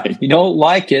 Right. You don't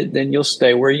like it, then you'll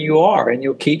stay where you are, and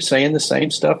you'll keep saying the same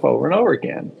stuff over and over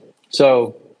again.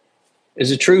 So,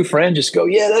 as a true friend, just go,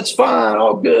 yeah, that's fine,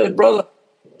 all good, brother.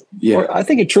 Yeah. Or I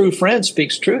think a true friend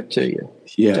speaks truth to you,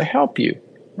 to help you,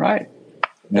 right?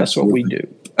 That's what we do.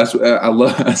 That's I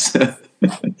love.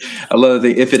 I love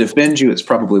that if it offends you, it's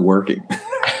probably working.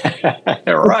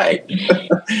 Right.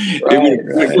 When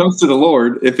it comes to the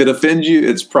Lord, if it offends you,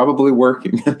 it's probably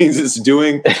working. That means it's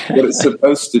doing what it's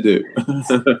supposed to do.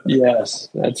 Yes,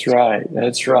 that's right.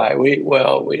 That's right.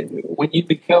 When you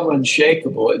become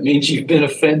unshakable, it means you've been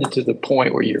offended to the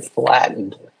point where you're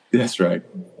flattened. That's right.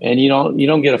 And you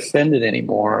don't get offended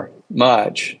anymore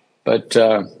much. But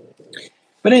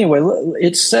anyway,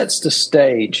 it sets the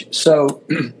stage. So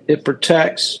it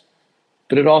protects,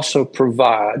 but it also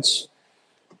provides.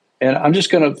 And I'm just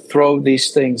going to throw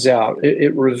these things out.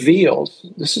 It reveals,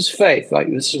 this is faith. Like,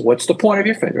 this is what's the point of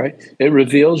your faith, right? It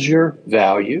reveals your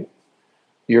value,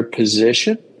 your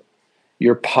position,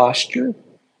 your posture,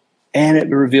 and it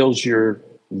reveals your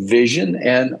vision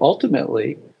and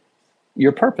ultimately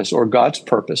your purpose or God's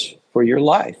purpose for your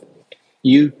life.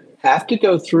 You have to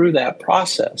go through that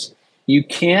process. You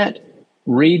can't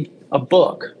read a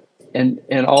book and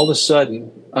all of a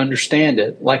sudden understand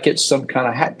it like it's some kind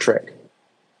of hat trick.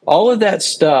 All of that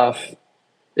stuff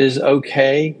is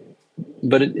okay,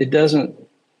 but it doesn't,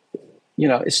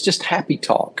 it's just happy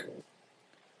talk.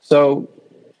 So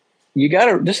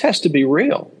this has to be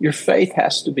real. Your faith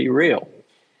has to be real.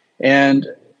 And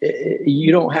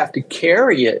you don't have to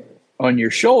carry it on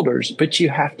your shoulders, but you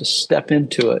have to step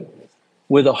into it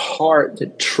with a heart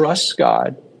that trusts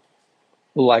God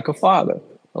like a father,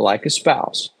 like a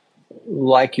spouse,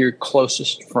 like your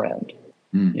closest friend,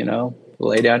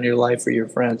 lay down your life for your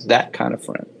friends, that kind of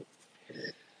friend.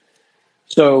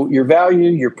 So your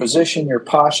value, your position, your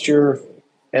posture,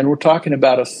 and we're talking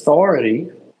about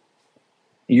authority,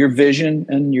 your vision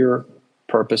and your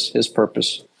purpose, his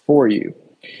purpose for you.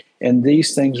 And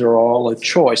these things are all a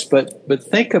choice. But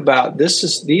think about this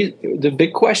is the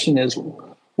big question is,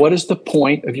 what is the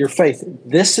point of your faith?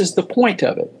 This is the point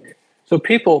of it. So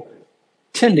people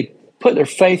tend to put their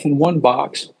faith in one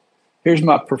box. Here's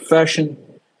my profession.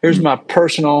 Here's my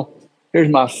personal. Here's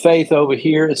my faith over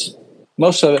here.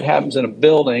 Most of it happens in a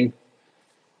building.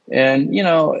 And,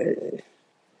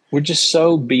 we're just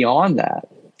so beyond that.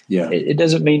 Yeah. It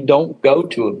doesn't mean don't go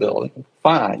to a building.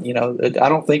 Fine. I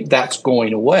don't think that's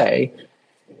going away.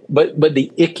 But the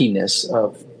ickiness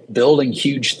of building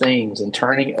huge things and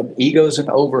turning egos and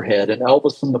overhead and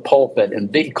Elvis from the pulpit and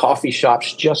big coffee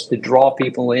shops just to draw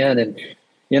people in and,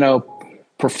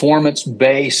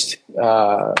 performance-based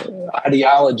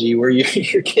ideology where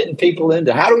you're getting people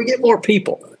into how do we get more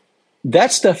people?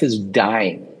 That stuff is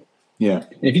dying. Yeah.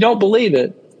 And if you don't believe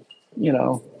it,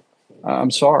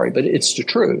 I'm sorry, but it's the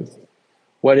truth.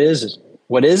 What is it?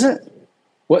 What isn't?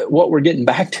 What we're getting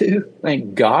back to,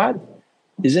 thank God,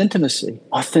 is intimacy,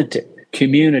 authentic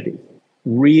community,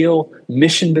 real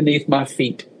mission beneath my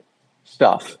feet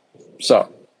stuff.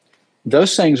 So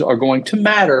those things are going to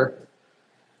matter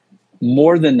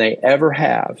more than they ever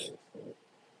have.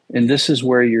 And this is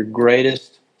where your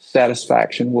greatest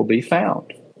satisfaction will be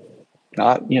found.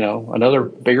 Not, another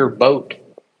bigger boat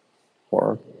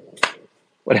or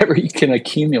whatever you can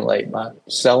accumulate by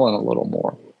selling a little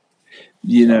more.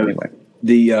 Anyway.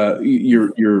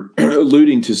 You're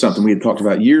alluding to something we had talked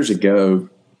about years ago,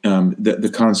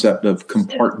 the concept of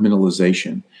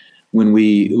compartmentalization. When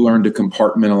we learn to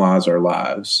compartmentalize our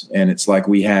lives, and it's like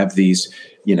we have these,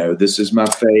 this is my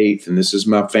faith, and this is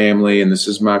my family, and this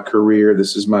is my career,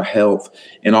 this is my health,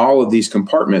 and all of these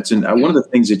compartments. And one of the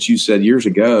things that you said years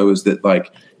ago is that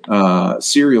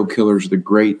serial killers are the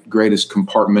greatest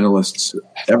compartmentalists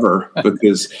ever,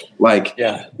 because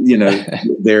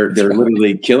they're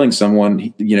literally killing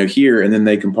someone, here, and then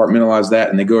they compartmentalize that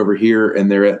and they go over here and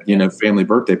they're at, family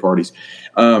birthday parties.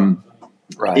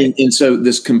 Right. And so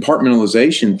this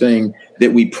compartmentalization thing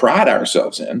that we pride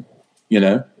ourselves in,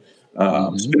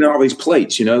 spinning all these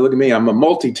plates, look at me, I'm a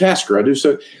multitasker. I do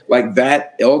so like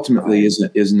that ultimately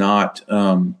is not,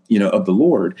 of the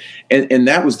Lord. And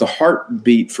that was the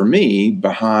heartbeat for me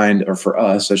for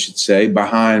us, I should say,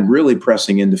 behind really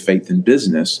pressing into faith and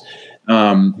business.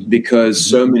 Because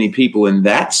so many people in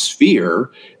that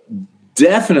sphere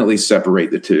definitely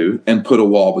separate the two and put a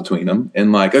wall between them.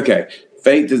 And okay,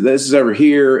 faith, this is over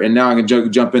here, and now I can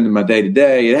jump into my day to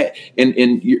day.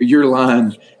 And your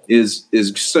line is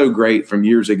so great from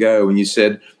years ago when you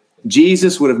said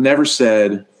Jesus would have never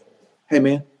said, "Hey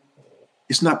man,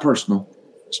 it's not personal,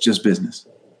 it's just business."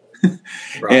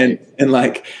 Right. and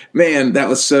man, that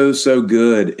was so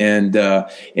good. And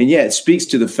it speaks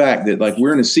to the fact that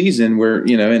we're in a season where,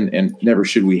 and never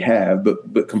should we have,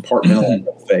 but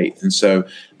compartmentalized faith. And so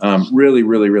really,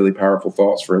 really, really powerful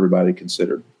thoughts for everybody to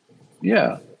consider.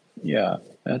 Yeah.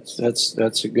 That's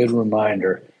a good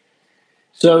reminder.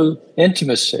 So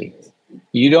intimacy,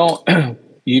 you don't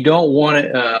want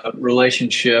a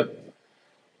relationship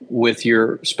with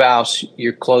your spouse,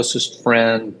 your closest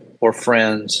friend or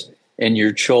friends, and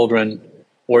your children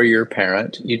or your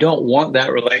parent. You don't want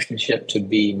that relationship to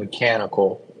be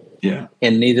mechanical. Yeah.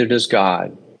 And neither does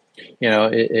God.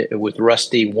 With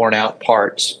rusty, worn out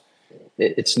parts,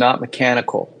 it's not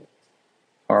mechanical.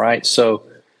 All right. So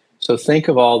think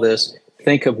of all this.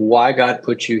 Think of why God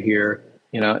put you here.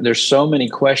 There's so many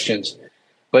questions,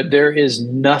 but there is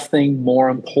nothing more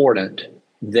important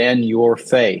than your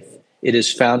faith. It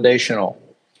is foundational.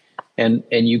 And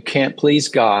you can't please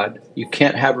God. You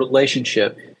can't have a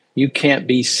relationship. You can't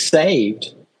be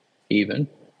saved even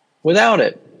without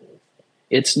it.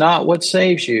 It's not what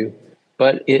saves you,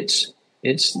 but it's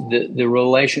the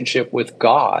relationship with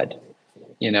God.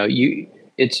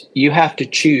 You have to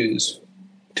choose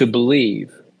to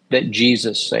believe that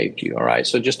Jesus saved you. All right.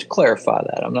 So just to clarify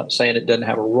that, I'm not saying it doesn't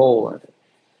have a role in it,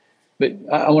 but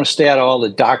I want to stay out of all the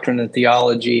doctrine and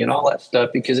theology and all that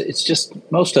stuff, because it's just,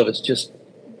 most of it's just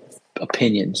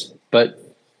opinions. But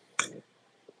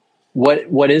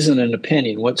what isn't an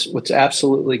opinion, what's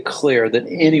absolutely clear that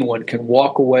anyone can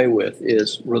walk away with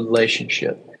is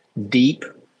relationship, deep,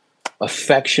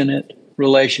 affectionate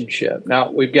relationship. Now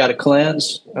we've got a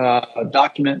cleanse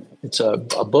document. It's a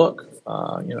book.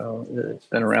 It's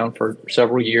been around for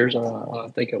several years. I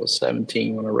think I was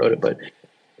 17 when I wrote it, but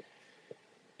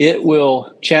it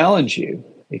will challenge you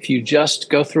if you just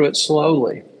go through it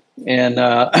slowly. And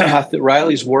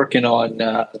Riley's working on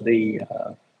the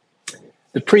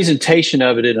presentation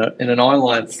of it in an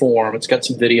online form. It's got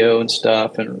some video and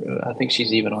stuff, and I think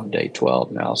she's even on day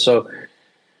 12 now. So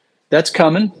that's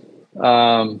coming.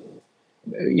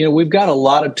 We've got a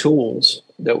lot of tools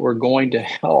that we're going to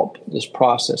help this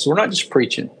process. We're not just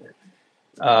preaching,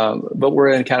 but we're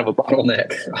in kind of a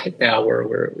bottleneck right now where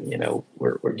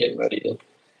we're getting ready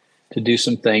to do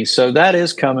some things. So that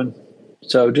is coming.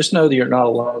 So just know that you're not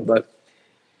alone.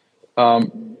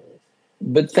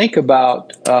 But think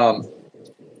about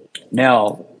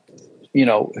now,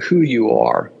 who you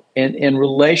are And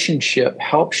relationship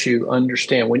helps you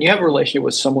understand. When you have a relationship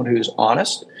with someone who's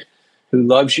honest, who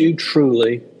loves you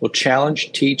truly, will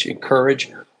challenge, teach,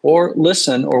 encourage, or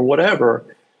listen, or whatever,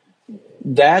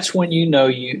 that's when you know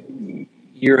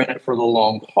you're in it for the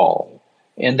long haul.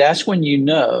 And that's when you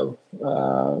know,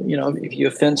 if you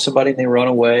offend somebody and they run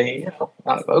away,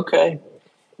 okay.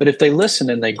 But if they listen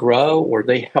and they grow or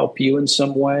they help you in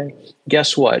some way,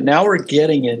 guess what? Now we're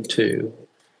getting into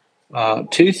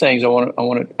two things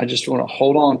I just want to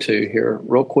hold on to here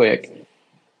real quick.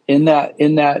 In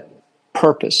that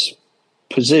purpose,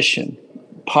 position,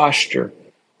 posture,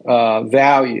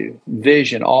 value,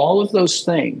 vision, all of those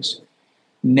things,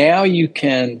 now you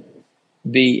can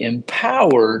be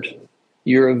empowered.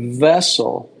 You're a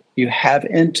vessel. You have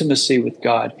intimacy with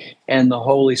God, and the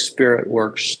Holy Spirit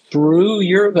works through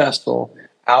your vessel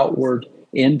outward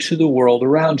into the world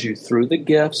around you through the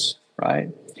gifts, right?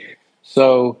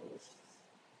 So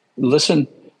listen,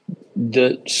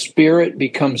 the Spirit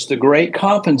becomes the great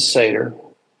compensator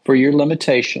for your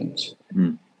limitations.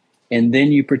 Mm. And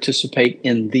then you participate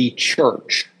in the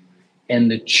church, and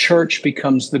the church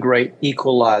becomes the great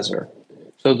equalizer.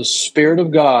 So the Spirit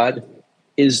of God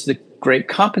is the great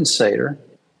compensator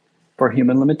for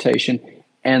human limitation,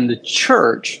 and the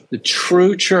church, the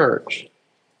true church,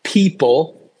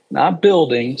 people, not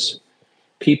buildings,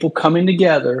 people coming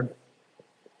together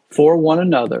for one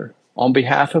another on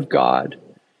behalf of God,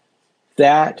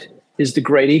 that is the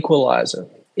great equalizer.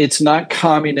 It's not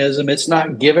communism. It's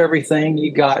not give everything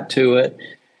you got to it.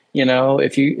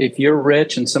 If you're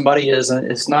rich and somebody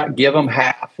isn't, it's not give them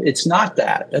half. It's not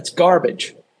that. That's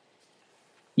garbage.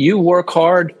 You work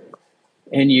hard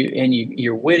and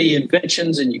your witty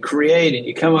inventions, and you create and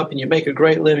you come up and you make a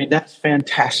great living. That's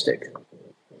fantastic.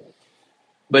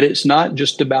 But it's not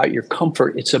just about your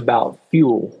comfort. It's about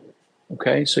fuel.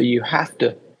 Okay. So you have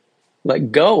to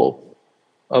let go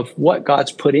of what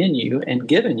God's put in you and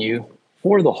given you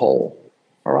for the whole.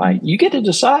 All right. You get to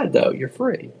decide, though. You're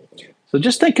free. So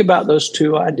just think about those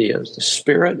two ideas. The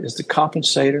Spirit is the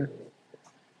compensator.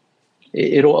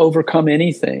 It'll overcome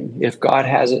anything if God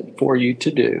has it for you to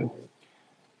do.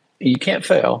 You can't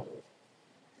fail.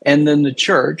 And then the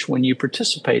church, when you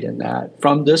participate in that,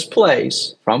 from this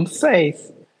place, from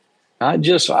faith, not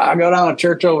just, I go down to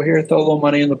church over here, throw a little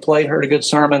money in the plate, heard a good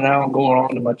sermon, now I'm going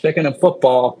on to my chicken and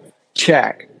football,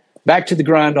 check. Back to the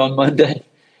grind on Monday.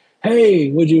 Hey,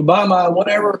 would you buy my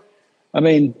whatever? I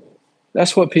mean,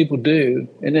 that's what people do.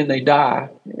 And then they die,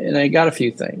 and they got a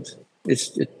few things.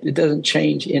 It doesn't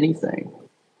change anything.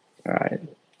 All right.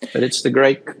 But it's the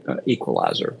great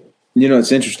equalizer.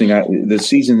 It's interesting. The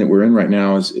season that we're in right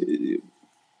now is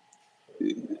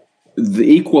the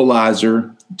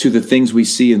equalizer to the things we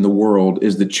see in the world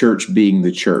is the church being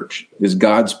the church, is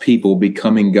God's people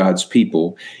becoming God's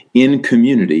people in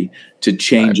community to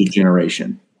change a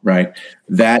generation, right?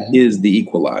 That is the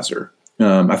equalizer.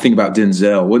 I think about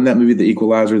Denzel. Wasn't that movie The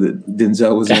Equalizer that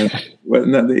Denzel was in?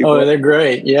 Wasn't that the Equalizer? Oh, they're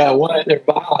great. Yeah, they're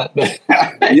violent, but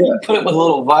you put it with a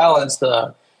little violence.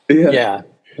 Yeah,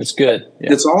 it's good.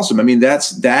 Yeah. It's awesome. I mean,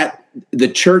 the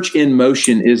church in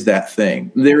motion is that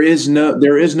thing. There is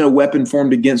no weapon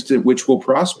formed against it which will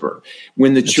prosper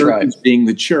when the church is being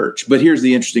the church. But here's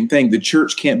the interesting thing: the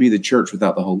church can't be the church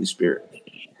without the Holy Spirit.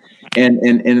 And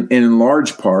in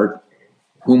large part,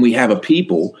 when we have a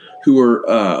people who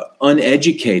are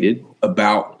uneducated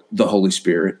about the Holy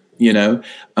Spirit, and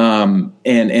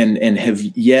have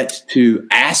yet to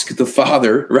ask the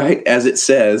Father, right, as it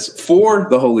says, for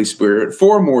the Holy Spirit,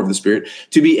 for more of the Spirit,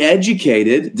 to be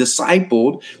educated,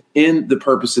 discipled in the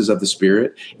purposes of the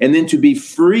Spirit, and then to be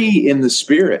free in the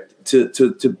Spirit,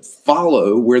 to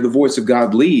follow where the voice of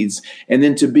God leads, and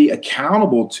then to be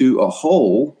accountable to a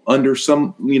whole under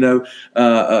some,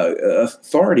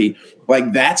 authority.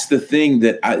 Like that's the thing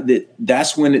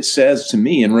that's when it says to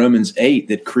me in Romans 8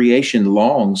 that creation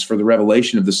longs for the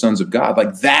revelation of the sons of God.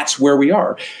 Like that's where we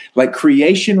are. Like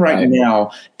creation right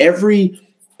now,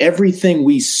 everything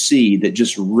we see that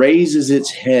just raises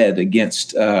its head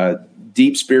against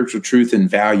deep spiritual truth and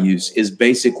values is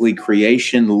basically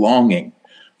creation longing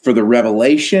for the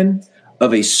revelation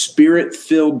of a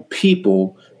Spirit-filled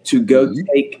people to go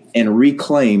take and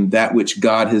reclaim that which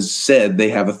God has said they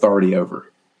have authority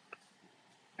over.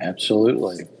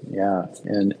 Absolutely, yeah.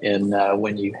 And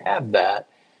when you have that,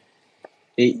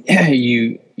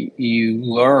 you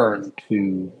learn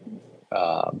to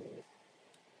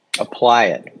apply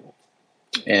it,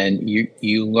 and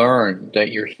you learn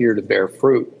that you're here to bear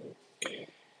fruit.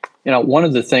 One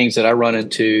of the things that I run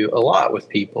into a lot with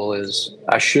people is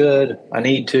I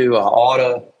need to, I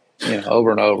oughta,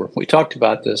 over and over. We talked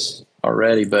about this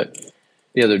already, but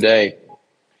the other day,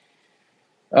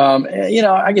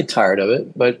 I get tired of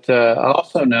it, but I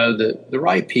also know that the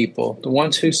right people, the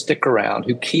ones who stick around,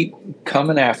 who keep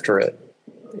coming after it,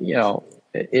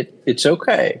 it's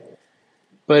okay.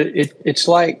 But it's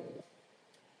like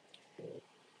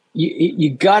you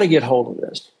got to get hold of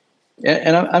this.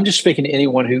 And I'm just speaking to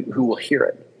anyone who will hear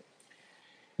it.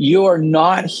 You are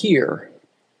not here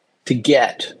to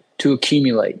get, to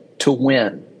accumulate, to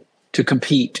win, to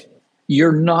compete.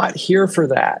 You're not here for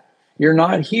that. You're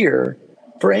not here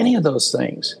for any of those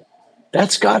things.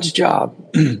 That's God's job.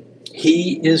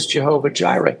 He is Jehovah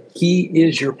Jireh. He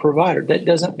is your provider. That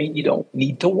doesn't mean you don't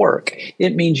need to work.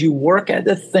 It means you work at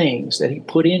the things that he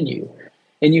put in you.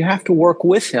 And you have to work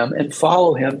with him and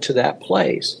follow him to that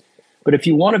place. But if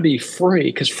you want to be free,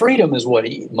 because freedom is what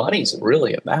money's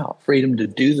really about, freedom to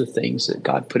do the things that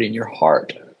God put in your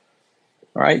heart.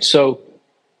 All right, so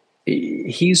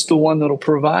he's the one that'll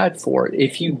provide for it.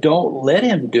 If you don't let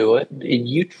him do it and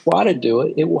you try to do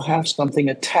it, it will have something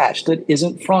attached that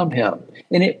isn't from him,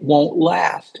 and it won't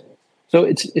last. So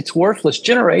it's worthless,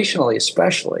 generationally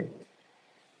especially.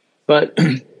 But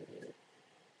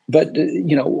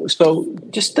so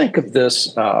just think of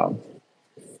this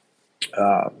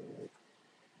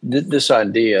this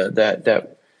idea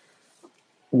that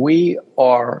we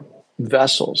are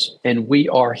vessels and we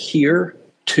are here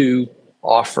to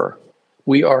offer.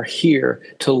 We are here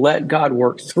to let God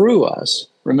work through us.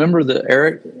 Remember the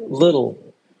Eric Liddell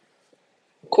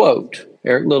quote.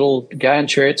 Eric Liddell, guy in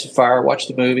Chariots of Fire. Watch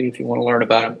the movie if you want to learn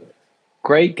about him.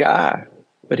 Great guy.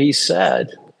 But he said,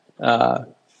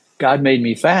 God made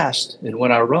me fast, and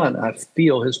when I run, I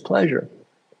feel his pleasure.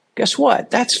 Guess what?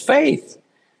 That's faith.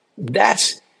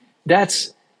 That's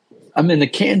I'm in the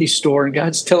candy store and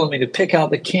God's telling me to pick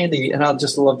out the candy, and I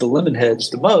just love the lemon heads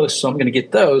the most, so I'm going to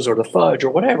get those, or the fudge or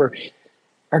whatever.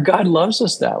 Our God loves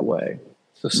us that way.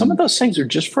 So some of those things are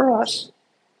just for us.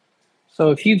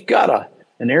 So if you've got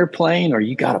an airplane, or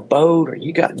you got a boat, or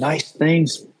you got nice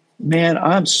things, man,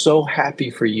 I'm so happy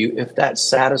for you. If that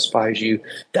satisfies you,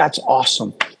 that's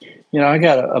awesome. I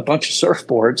got a bunch of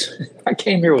surfboards. I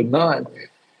came here with none.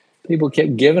 People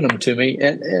kept giving them to me,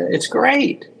 and it's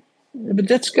great. But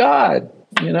that's God,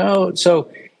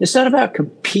 So it's not about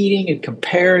competing and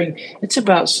comparing. It's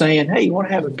about saying, hey, you want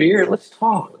to have a beer? Let's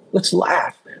talk. Let's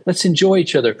laugh. Let's enjoy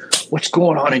each other. What's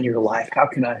going on in your life? How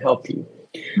can I help you?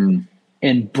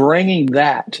 And bringing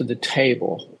that to the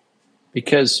table,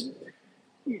 because,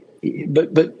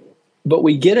 but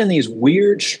we get in these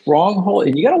weird strongholds,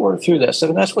 and you got to work through this.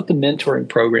 And that's what the mentoring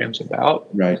program's about,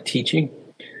 right? Teaching.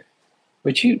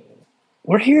 But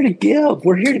we're here to give.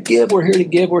 We're here to give. We're here to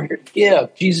give. We're here to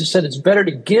give. Jesus said it's better to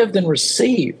give than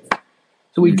receive.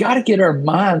 So we've got to get our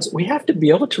minds. We have to be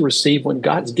able to receive when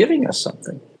God's giving us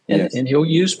something, and he'll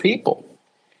use people.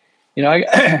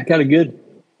 I got a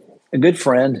good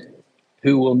friend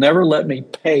who will never let me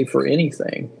pay for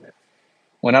anything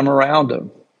when I'm around him.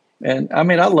 And I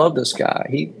mean, I love this guy.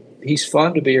 He's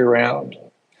fun to be around.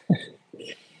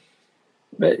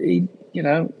 But he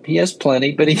has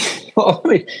plenty, but he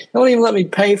don't even let me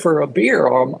pay for a beer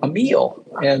or a meal.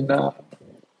 And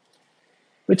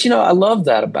but I love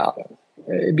that about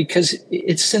him, because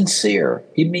it's sincere.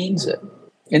 He means it,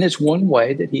 and it's one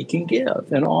way that he can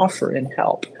give and offer and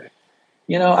help.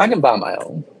 I can buy my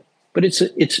own, but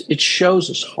it shows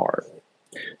his heart.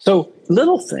 So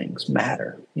little things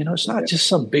matter. It's not just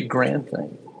some big grand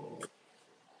thing.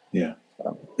 Yeah.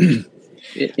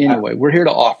 Anyway, we're here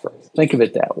to offer. Think of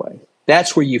it that way.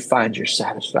 That's where you find your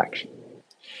satisfaction.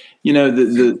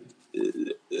 The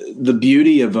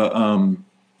beauty of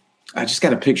I just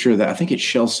got a picture of that. I think it's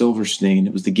Shel Silverstein.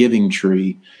 It was The Giving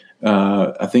Tree.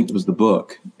 I think it was the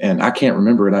book, and I can't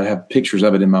remember it. I have pictures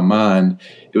of it in my mind.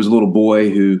 It was a little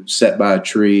boy who sat by a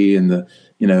tree, and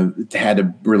had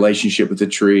a relationship with the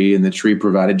tree, and the tree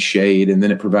provided shade, and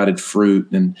then it provided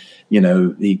fruit, and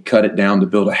he cut it down to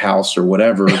build a house or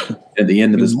whatever. At the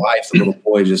end of his life, the little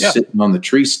boy just sitting on the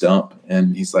tree stump,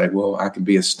 and he's like, well, I can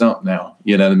be a stump now.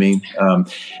 You know what I mean? And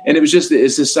it's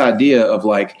this idea of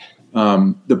like,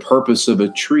 the purpose of a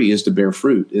tree is to bear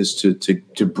fruit, is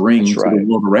to bring to the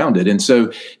world around it. And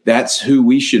so that's who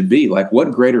we should be. Like,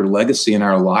 what greater legacy in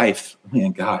our life,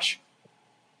 man, gosh.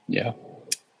 Yeah.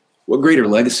 What greater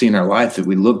legacy in our life that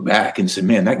we look back and say,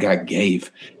 man, that guy gave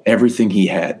everything he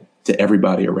had to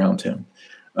everybody around him.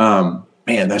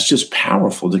 Man, that's just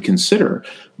powerful to consider.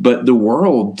 But the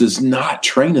world does not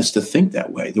train us to think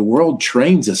that way. The world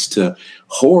trains us to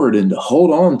hoard and to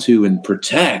hold on to and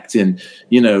protect and,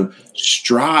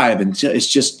 strive. And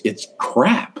it's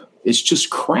crap. It's just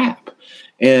crap.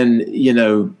 And,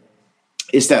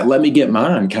 it's that let me get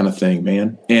mine kind of thing,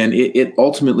 man. And it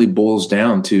ultimately boils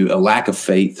down to a lack of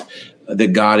faith,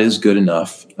 that God is good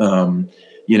enough.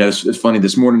 It's funny.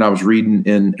 This morning I was reading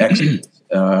in Exodus,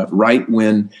 right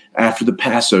when after the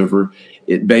Passover,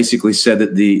 it basically said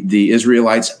that the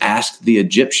Israelites asked the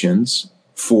Egyptians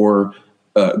for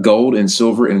gold and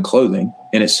silver and clothing,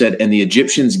 and it said, and the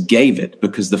Egyptians gave it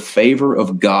because the favor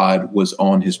of God was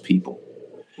on His people.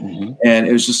 Mm-hmm. And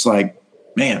it was just like,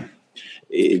 man,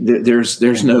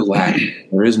 there's no lack.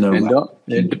 There is no lack.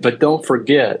 But don't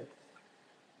forget,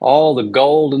 all the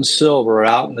gold and silver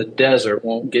out in the desert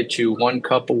won't get you one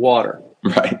cup of water.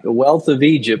 Right. The wealth of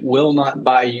Egypt will not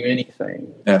buy you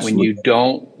anything. Absolutely. When you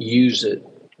don't use it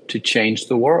to change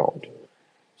the world.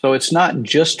 So it's not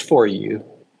just for you.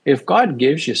 If God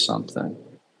gives you something,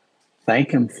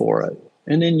 thank Him for it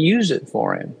and then use it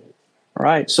for Him. All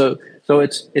right. So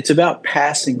it's about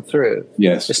passing through.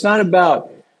 Yes. It's not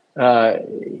about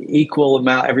equal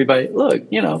amount. Everybody, look,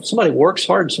 somebody works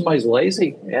hard and somebody's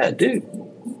lazy. Yeah, dude.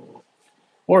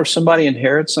 Or if somebody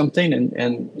inherits something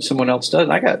and someone else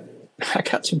doesn't. I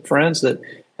got some friends that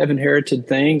have inherited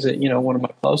things that, one of my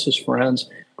closest friends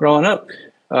growing up,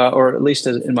 or at least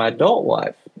in my adult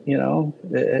life, I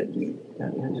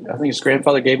think his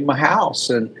grandfather gave him a house,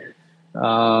 and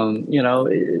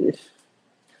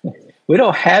we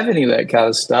don't have any of that kind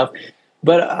of stuff.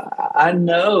 But I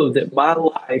know that my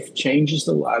life changes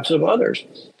the lives of others,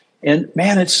 and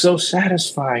man, it's so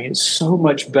satisfying. It's so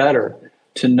much better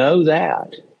to know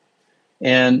that.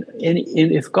 And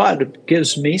if God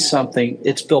gives me something,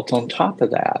 it's built on top of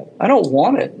that. I don't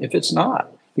want it if it's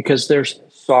not, because there's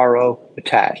sorrow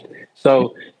attached.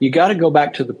 So you got to go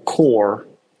back to the core.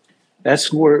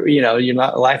 That's where,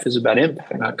 life is about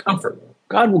impact, not comfort.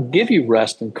 God will give you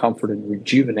rest and comfort and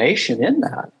rejuvenation in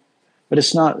that, but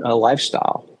it's not a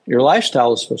lifestyle. Your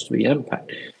lifestyle is supposed to be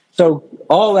impact. So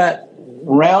all that,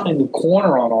 rounding the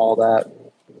corner on all that,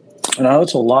 and I know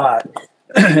it's a lot,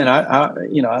 and I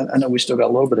know we still got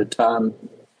a little bit of time,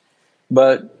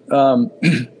 but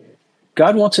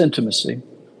God wants intimacy.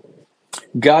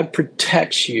 God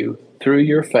protects you through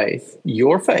your faith.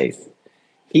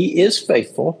 He is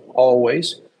faithful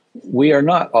always. We are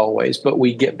not always, but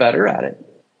we get better at it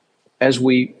as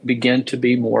we begin to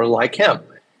be more like Him.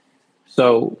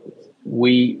 So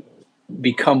we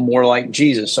become more like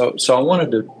Jesus. So I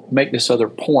wanted to make this other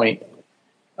point,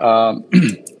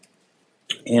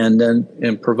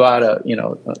 and provide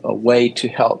a way to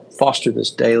help foster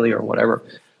this daily or whatever.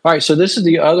 All right, so this is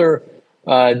the other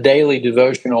daily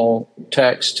devotional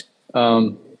text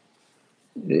out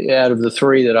of the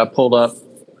three that I pulled up.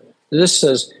 This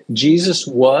says, Jesus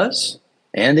was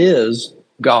and is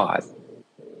God,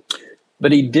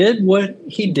 but He did what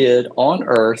He did on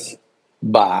earth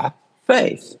by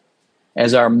faith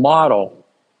as our model,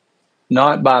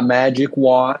 not by magic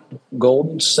wand,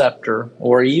 golden scepter,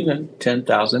 or even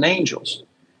 10,000 angels.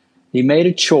 He made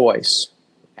a choice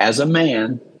as a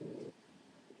man.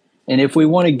 And if we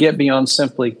want to get beyond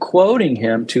simply quoting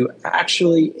Him to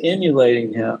actually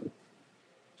emulating Him,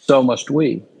 so must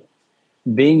we.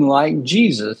 Being like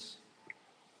Jesus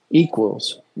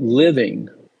equals living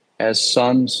as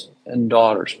sons and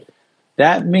daughters.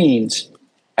 That means,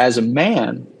 as a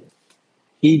man,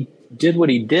 He did what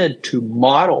He did to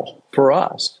model for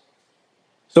us.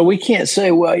 So we can't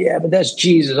say, well, yeah, but that's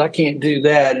Jesus. I can't do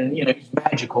that. And, He's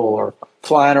magical, or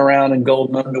flying around in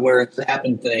golden underwear and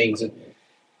zapping things. And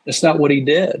that's not what He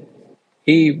did.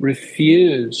 He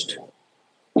refused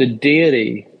the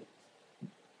deity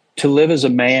to live as a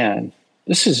man.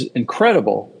 This is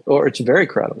incredible, or it's very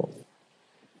credible.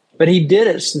 But He did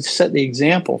it to set the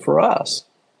example for us.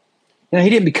 He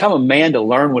didn't become a man to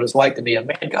learn what it's like to be a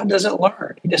man. God doesn't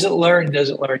learn. He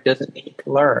doesn't need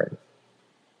to learn.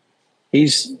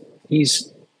 He's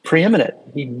preeminent.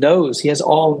 He knows. He's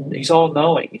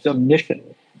all-knowing. He's omniscient.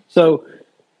 So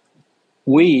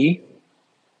we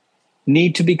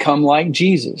need to become like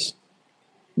Jesus.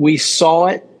 We saw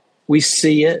it. We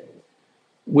see it.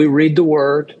 We read the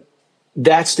Word.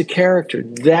 That's the character.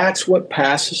 That's what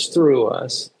passes through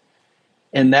us.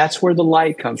 And that's where the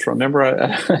light comes from. Remember,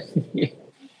 it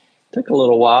took a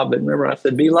little while, but remember I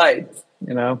said, be light,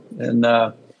 and,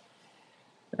 I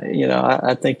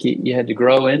think you had to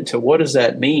grow into what does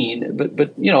that mean?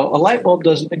 But a light bulb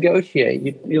doesn't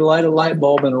negotiate. You light a light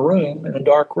bulb in a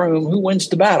dark room, who wins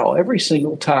the battle? Every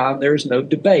single time, there's no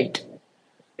debate.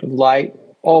 The light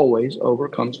always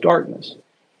overcomes darkness.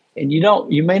 And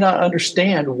you may not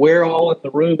understand where all in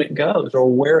the room it goes or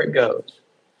where it goes.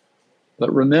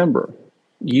 But remember,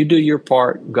 you do your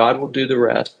part, God will do the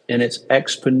rest, and it's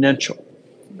exponential.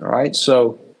 All right?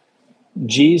 So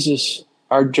Jesus,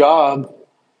 our job,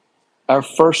 our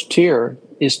first tier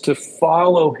is to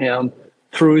follow Him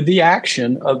through the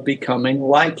action of becoming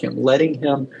like Him, letting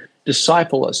Him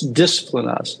disciple us, discipline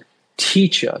us,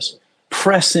 teach us,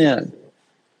 press in.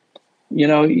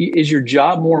 Is your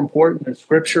job more important than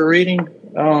scripture reading?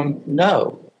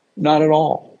 No, not at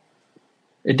all.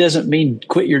 It doesn't mean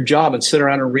quit your job and sit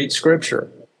around and read scripture.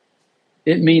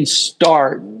 It means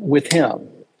start with him.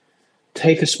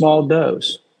 Take a small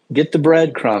dose. Get the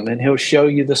breadcrumb and he'll show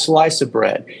you the slice of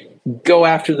bread. Go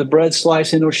after the bread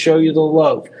slice and he'll show you the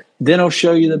loaf. Then he'll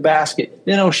show you the basket.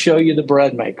 Then he'll show you the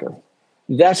bread maker.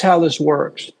 That's how this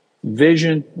works.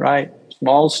 Vision, right?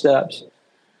 Small steps.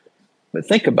 But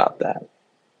think about that.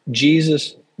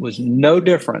 Jesus was no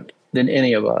different than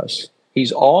any of us.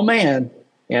 He's all man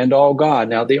and all God.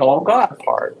 Now, the all God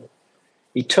part,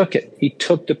 he took it. He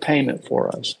took the payment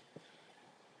for us.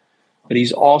 But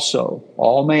he's also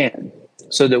all man,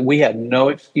 so that we have no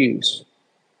excuse.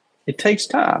 It takes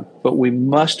time, but we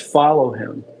must follow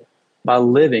him by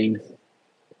living.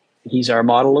 He's our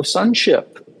model of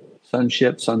sonship.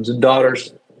 Sonship, sons and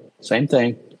daughters, same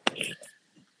thing.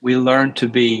 We learn to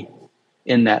be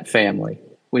in that family.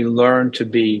 We learn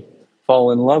to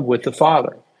fall in love with the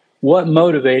Father. What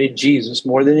motivated Jesus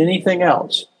more than anything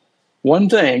else? One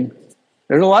thing,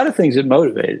 there's a lot of things that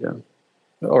motivated him,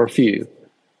 or a few,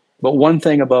 but one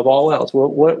thing above all else.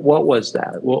 What was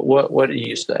that? What do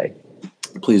you say?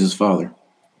 Please his Father.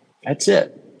 That's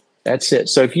it. That's it.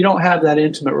 So if you don't have that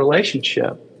intimate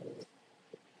relationship,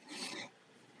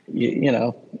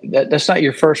 that's not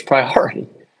your first priority.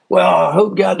 Well, I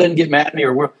hope God doesn't get mad at me,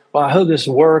 or well, I hope this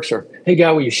works, or hey,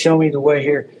 God, will you show me the way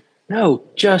here? No,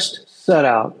 just set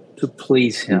out to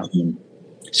please him. Mm-hmm.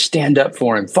 Stand up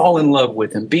for him. Fall in love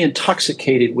with him. Be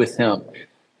intoxicated with him.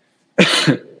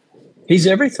 He's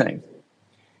everything.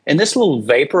 And this little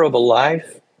vapor of a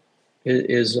life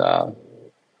is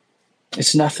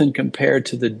it's nothing compared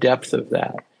to the depth of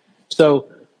that.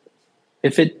 So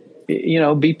if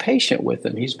be patient with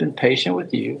him. He's been patient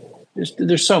with you.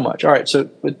 There's so much. All right.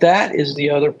 But that is the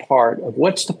other part of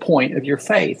what's the point of your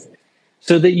faith,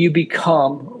 so that you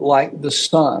become like the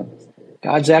Son.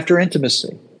 God's after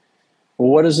intimacy. Well,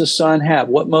 what does the Son have?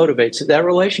 What motivates it? That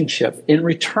relationship in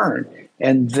return.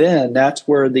 And then that's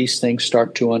where these things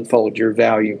start to unfold: your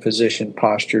value, position,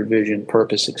 posture, vision,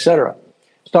 purpose, etc. I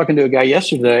was talking to a guy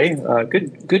yesterday,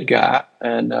 good guy,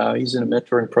 and he's in a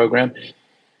mentoring program.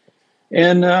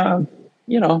 And,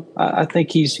 I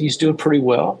think he's doing pretty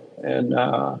well. And,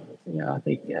 I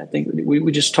think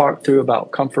we just talked through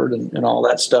about comfort and all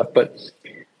that stuff. But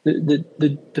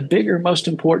the bigger, most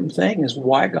important thing is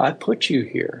why God put you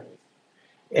here.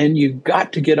 And you've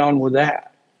got to get on with that.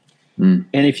 And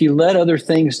if you let other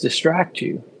things distract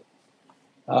you,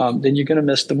 then you're going to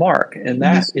miss the mark. And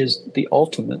that is the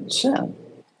ultimate sin.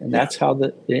 And that's how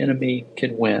the enemy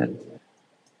can win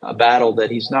a battle that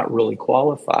he's not really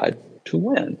qualified to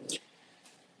win.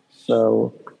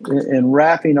 So, in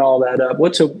wrapping all that up,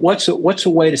 what's a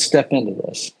way to step into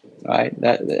this? Right?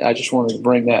 I just wanted to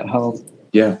bring that home.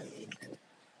 Yeah.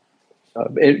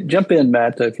 Jump in,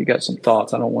 Matt, if you got some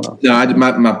thoughts. I don't want to. No,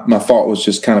 my thought was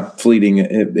just kind of fleeting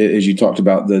as you talked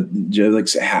about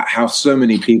how so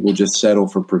many people just settle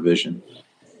for provision.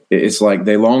 It's like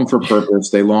they long for purpose,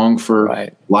 they long for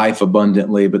life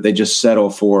abundantly, but they just settle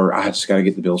for, I just got to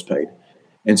get the bills paid.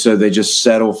 And so they just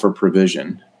settle for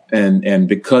provision. And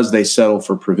because they settle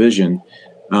for provision,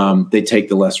 they take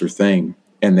the lesser thing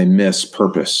and they miss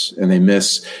purpose, and they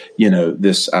miss,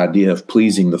 this idea of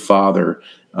pleasing the Father,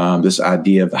 this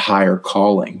idea of the higher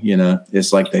calling.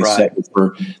 It's like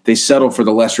they settle for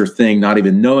the lesser thing, not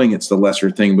even knowing it's the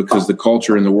lesser thing, because the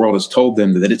culture in the world has told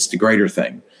them that it's the greater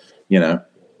thing.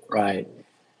 Right.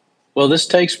 Well, this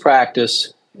takes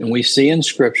practice, and we see in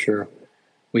Scripture,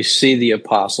 we see the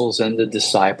apostles and the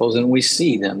disciples, and we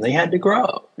see them. They had to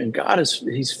grow, and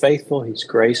He's faithful, He's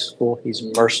graceful, He's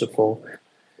merciful.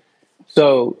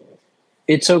 So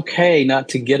it's okay not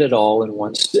to get it all in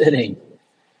one sitting.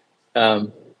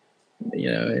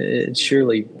 It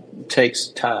surely takes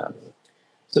time.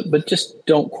 So, but just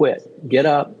don't quit. Get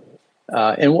up.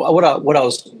 And what I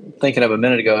was thinking of a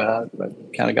minute ago, I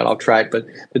kind of got off track, but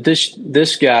this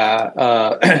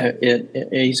guy,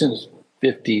 he's in his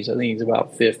 50s. I think he's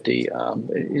about 50.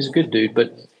 He's a good dude,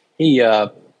 but he,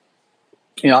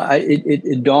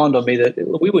 it dawned on me that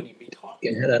we wouldn't be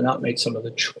talking had I not made some of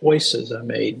the choices I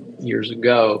made years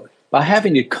ago by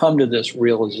having to come to this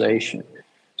realization.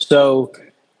 So,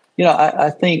 I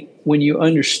think when you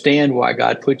understand why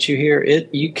God put you here,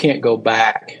 you can't go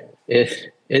back.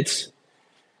 It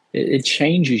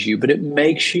changes you, but it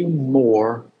makes you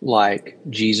more like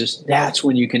Jesus. That's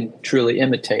when you can truly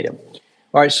imitate him.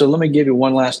 All right, so let me give you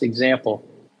one last example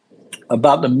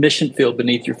about the mission field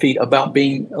beneath your feet, about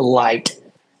being a light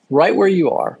right where you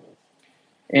are.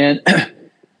 And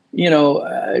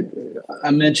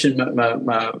I mentioned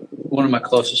my one of my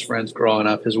closest friends growing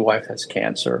up. His wife has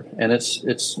cancer, and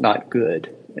it's not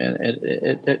good, and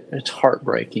it's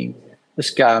heartbreaking.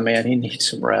 This guy, man, he needs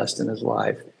some rest in his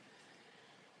life.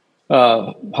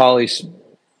 Holly's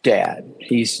dad,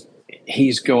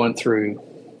 he's going through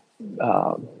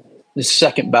the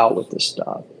second bout with this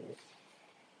stuff.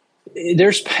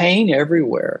 There's pain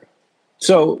everywhere.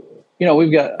 So,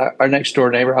 we've got our next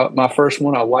door neighbor. My first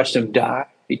one, I watched him die.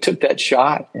 He took that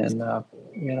shot, and I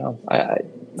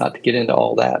not to get into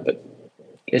all that, but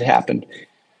it happened.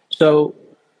 So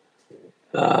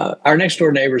our next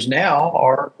door neighbors now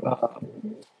are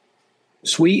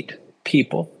sweet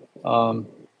people.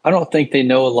 I don't think they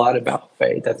know a lot about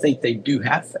faith. I think they do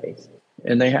have faith,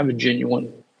 and they have a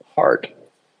genuine heart.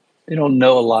 They don't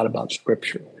know a lot about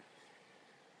Scripture.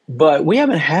 But we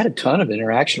haven't had a ton of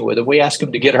interaction with them. We ask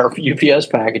them to get our UPS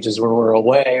packages when we're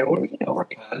away.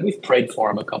 We've prayed for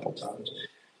them a couple times.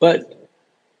 But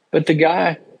the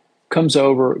guy comes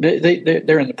over.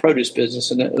 They're in the produce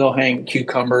business, and they'll hang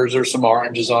cucumbers or some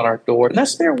oranges on our door. And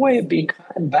that's their way of being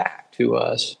kind back to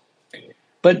us.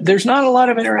 But there's not a lot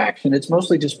of interaction. It's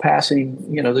mostly just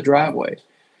passing, the driveways.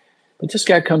 But this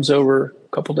guy comes over a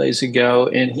couple days ago,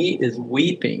 and he is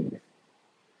weeping.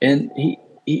 And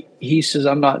he says,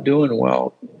 "I'm not doing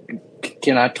well.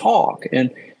 Can I talk?"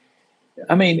 And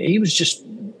he was just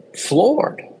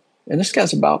floored. And this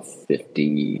guy's about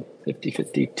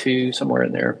 52, somewhere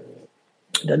in there.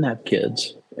 Doesn't have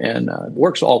kids and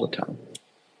works all the time.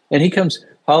 And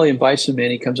Holly invites him in.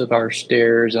 He comes up our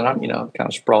stairs, and I'm, kind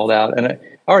of sprawled out. And I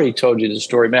already told you the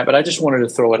story, Matt, but I just wanted to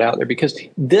throw it out there because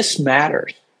this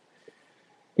matters.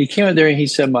 He came up there and he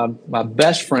said, my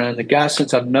best friend, the guy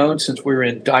I've known since we were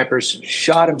in diapers,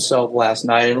 shot himself last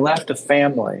night and left a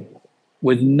family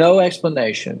with no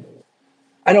explanation.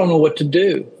 I don't know what to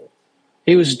do.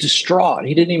 He was distraught.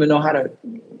 He didn't even know how to,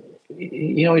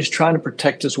 he was trying to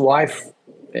protect his wife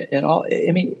and all.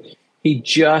 He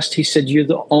said, "You're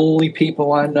the only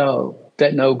people I know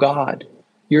that know God."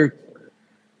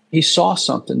 He saw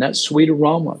something, that sweet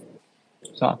aroma.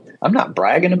 So I'm not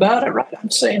bragging about it, right?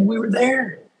 I'm saying we were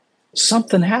there.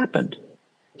 Something happened.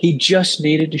 He just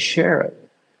needed to share it.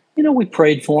 We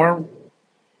prayed for him,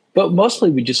 but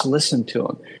mostly we just listened to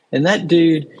him. And that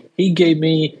dude, he gave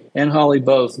me and Holly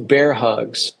both bear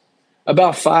hugs,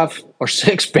 about 5 or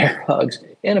 6 bear hugs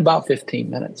in about 15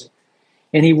 minutes.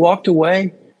 And he walked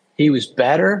away. He was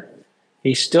better.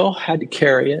 He still had to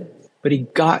carry it, but he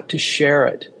got to share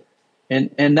it.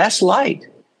 And that's light.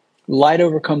 Light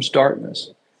overcomes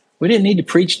darkness. We didn't need to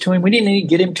preach to him. We didn't need to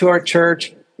get him to our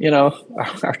church.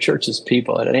 Our church is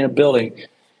people. It ain't a building.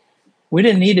 We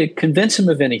didn't need to convince him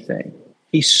of anything.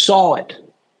 He saw it.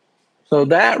 So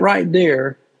that right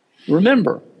there,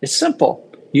 remember, it's simple.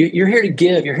 You're here to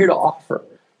give. You're here to offer.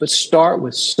 But start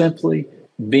with simply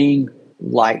being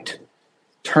light.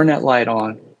 Turn that light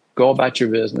on. Go about your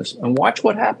business and watch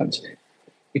what happens.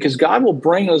 Because God will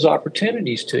bring those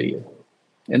opportunities to you.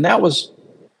 And that was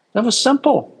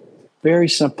simple. Very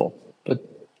simple.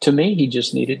 But to me, he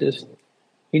just needed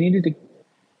to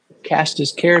cast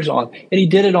his cares on. And he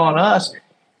did it on us.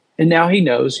 And now he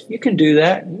knows you can do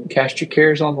that. You can cast your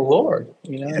cares on the Lord.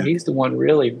 He's the one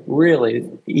really, really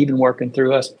even working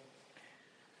through us.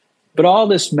 But all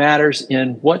this matters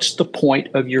in what's the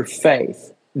point of your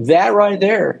faith. That right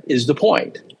there is the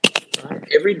point.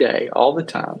 Every day, all the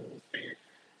time.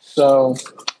 So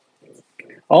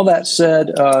all that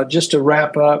said, just to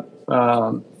wrap up,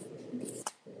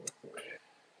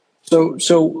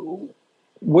 so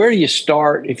where do you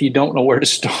start if you don't know where to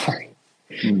start?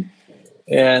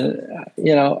 And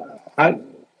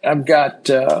I've got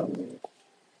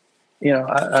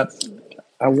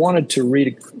I wanted to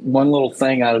read one little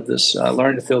thing out of this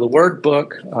Learn to Feel the Word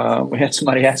book. We had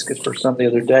somebody ask us for some the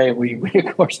other day, and we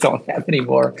of course don't have any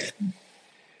more.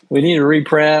 We need to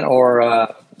reprint, or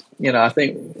I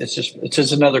think it's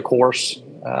just another course.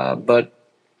 But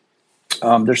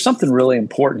there's something really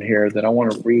important here that I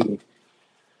want to read.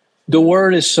 The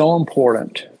Word is so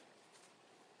important.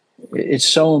 It's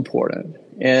so important.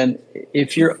 And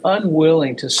if you're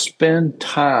unwilling to spend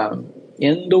time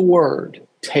in the Word,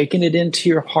 taking it into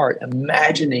your heart,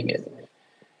 imagining it,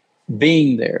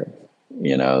 being there,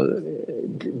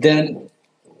 then,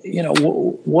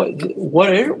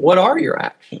 what are your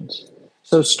actions?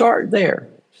 So start there.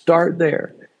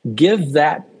 Give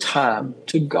that time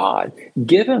to God.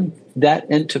 Give him that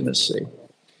intimacy.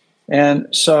 And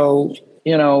so,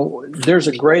 there's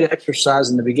a great exercise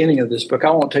in the beginning of this book.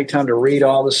 I won't take time to read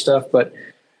all this stuff, but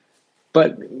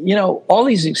all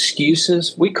these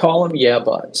excuses, we call them yeah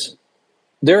buts.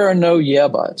 There are no yeah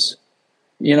buts.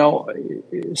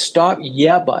 stop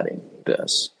yeah-butting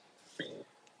this.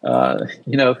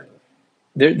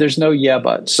 There's no yeah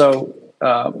but. So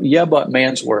yeah but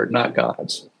man's word, not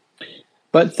God's.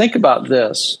 But think about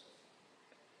this.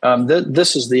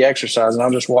 This is the exercise, and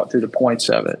I'll just walk through the points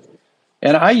of it.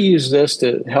 And I use this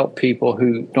to help people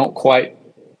who don't quite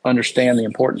understand the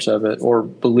importance of it or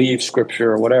believe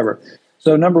Scripture or whatever.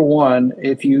 So number one,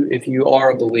 if you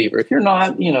are a believer, if you're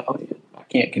not, I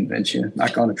can't convince you. I'm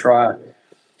not going to try.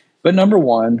 But number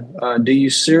one, do you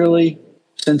sincerely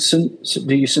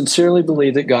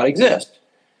believe that God exists?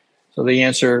 So the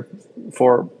answer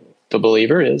for the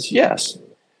believer is yes.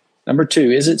 Number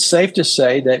two, is it safe to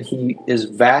say that he is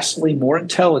vastly more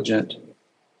intelligent,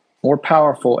 more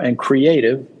powerful, and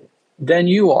creative than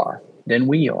you are, than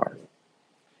we are?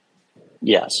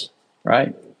 Yes,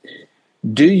 right?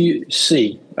 Do you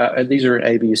see, these are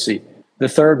A, B, C. The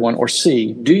third one, or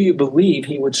C, do you believe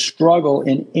he would struggle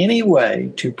in any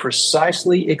way to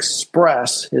precisely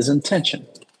express his intention?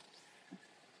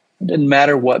 It doesn't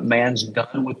matter what man's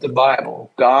done with the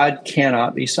Bible. God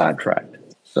cannot be sidetracked.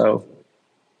 So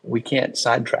we can't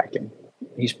sidetrack him.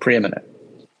 He's preeminent.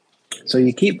 So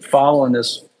you keep following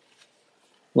this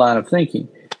line of thinking.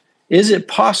 Is it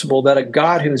possible that a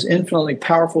God who is infinitely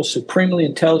powerful, supremely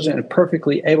intelligent, and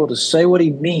perfectly able to say what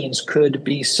he means could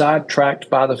be sidetracked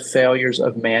by the failures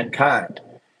of mankind?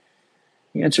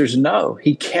 The answer is no.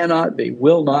 He cannot be,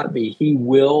 will not be. He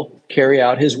will carry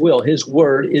out his will. His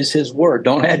word is his word.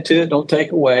 Don't add to it. Don't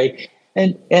take away.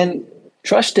 And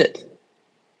trust it.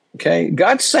 Okay?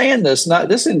 God's saying this.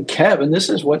 This isn't Kevin. This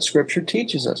is what Scripture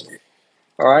teaches us.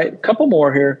 All right? A couple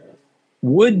more here.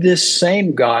 Would this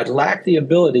same God lack the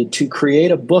ability to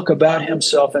create a book about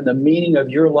himself and the meaning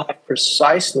of your life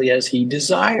precisely as he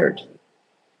desired?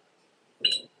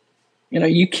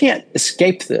 You can't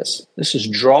escape this. This is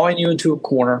drawing you into a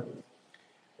corner,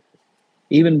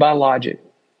 even by logic.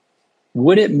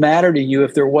 Would it matter to you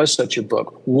if there was such a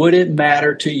book? Would it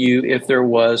matter to you if there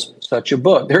was such a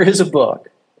book? There is a book.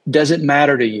 Does it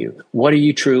matter to you? What do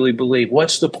you truly believe?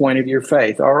 What's the point of your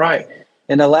faith? All right.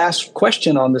 And the last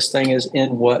question on this thing is,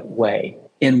 in what way?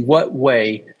 In what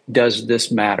way does this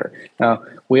matter? Now,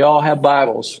 we all have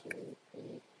Bibles.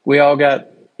 We all got,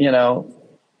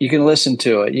 you can listen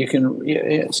to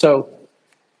it. So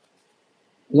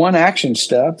one action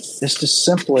step is to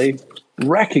simply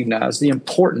recognize the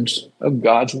importance of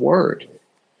God's word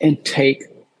and take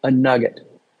a nugget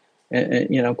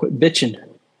and quit bitching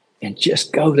and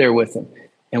just go there with him.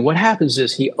 And what happens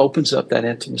is he opens up that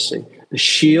intimacy. The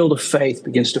shield of faith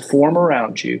begins to form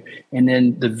around you, and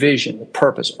then the vision, the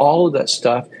purpose, all of that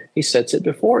stuff, he sets it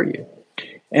before you.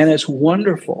 And it's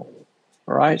wonderful.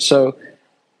 All right. So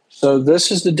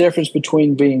this is the difference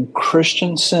between being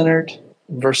Christian-centered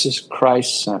versus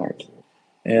Christ-centered.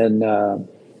 And,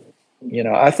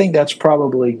 I think that's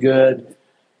probably good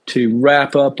to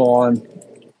wrap up on.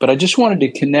 But I just wanted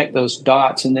to connect those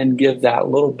dots and then give that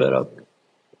little bit of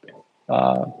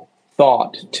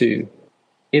thought to,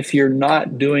 if you're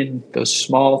not doing those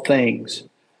small things,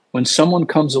 when someone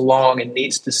comes along and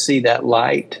needs to see that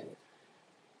light,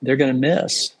 they're going to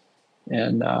miss.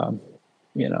 And,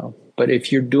 but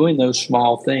if you're doing those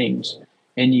small things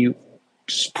and you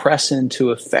just press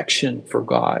into affection for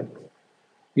God,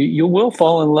 you will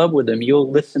fall in love with him.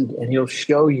 You'll listen and he'll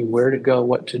show you where to go,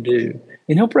 what to do.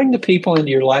 And he'll bring the people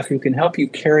into your life who can help you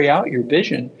carry out your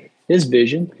vision, his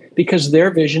vision, because their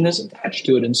vision is attached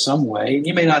to it in some way. And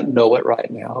you may not know it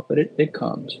right now, but it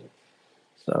comes.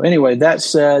 So anyway, that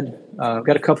said, I've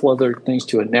got a couple other things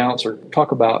to announce or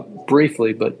talk about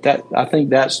briefly, but I think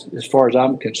that's, as far as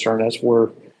I'm concerned, that's where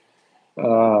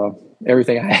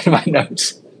everything I had in my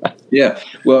notes. Yeah.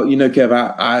 Well,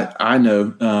 Kev, I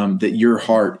know that your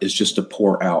heart is just to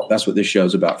pour out. That's what this show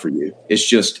is about for you. It's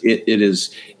just, it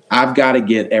is, I've got to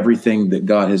get everything that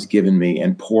God has given me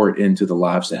and pour it into the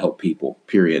lives to help people,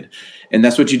 period. And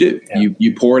that's what you do. Yeah.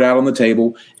 You pour it out on the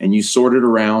table and you sort it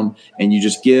around and you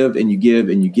just give and you give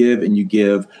and you give and you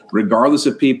give, regardless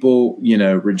if people,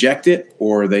 reject it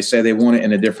or they say they want it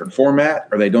in a different format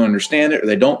or they don't understand it or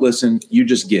they don't listen. You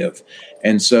just give.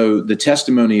 And so the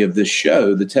testimony of this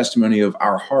show, the testimony of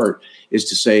our heart is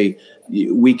to say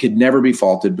we could never be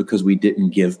faulted because we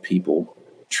didn't give people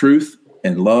truth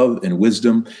and love and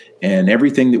wisdom, and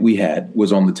everything that we had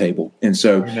was on the table. And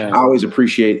so I always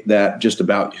appreciate that just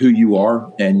about who you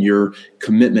are and your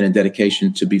commitment and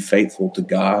dedication to be faithful to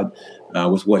God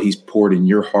with what he's poured in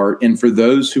your heart. And for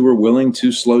those who are willing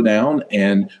to slow down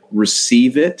and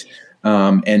receive it,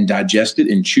 and digest it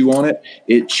and chew on it,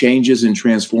 it changes and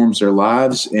transforms their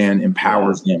lives and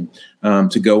empowers them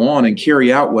to go on and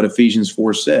carry out what Ephesians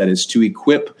 4 said, is to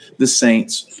equip the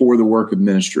saints for the work of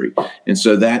ministry. And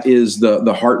so that is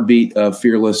the heartbeat of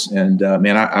Fearless. And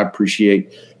man, I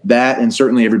appreciate that. And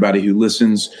certainly everybody who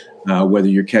listens, whether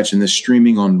you're catching this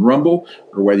streaming on Rumble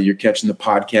or whether you're catching the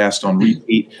podcast on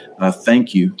repeat,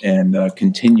 thank you. And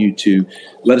continue to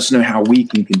let us know how we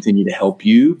can continue to help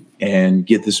you and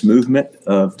get this movement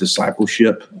of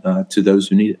discipleship to those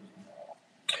who need it.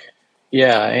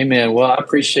 Yeah, amen. Well, I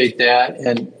appreciate that.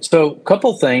 And so a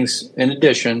couple things in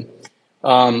addition.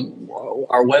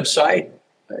 Our website,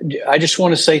 I just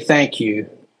want to say thank you.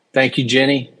 Thank you,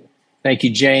 Jenny. Thank you,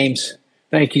 James.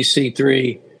 Thank you,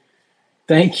 C3.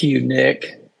 Thank you,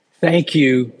 Nick. Thank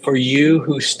you for you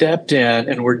who stepped in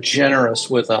and were generous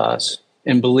with us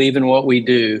and believe in what we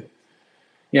do.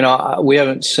 You know, we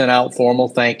haven't sent out formal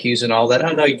thank yous and all that.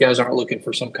 I know you guys aren't looking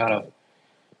for some kind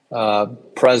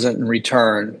of present in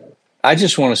return. I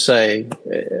just want to say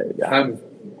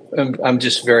I'm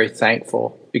just very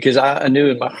thankful because I knew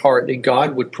in my heart that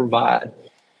God would provide.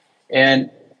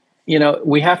 And, you know,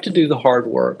 we have to do the hard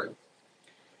work.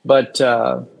 But,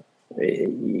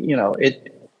 you know,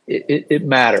 it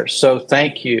matters. So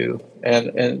thank you.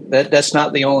 And that's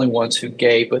not the only ones who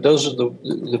gave, but those are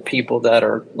the people that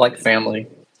are like family.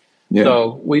 Yeah.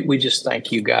 So we just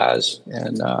thank you guys.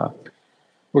 And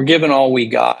we're giving all we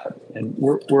got. And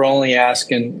we're only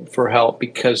asking for help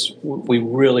because we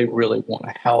really, really want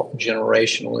to help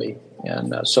generationally.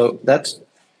 And so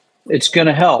it's going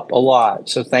to help a lot.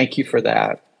 So thank you for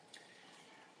that.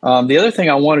 The other thing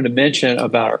I wanted to mention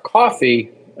about our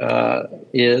coffee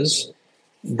is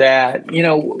that, you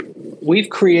know, we've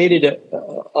created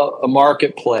a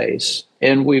marketplace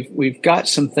and we've got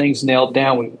some things nailed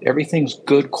down. Everything's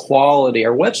good quality.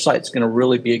 Our website's going to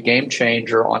really be a game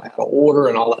changer on how to order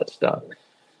and all that stuff.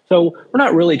 So we're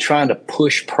not really trying to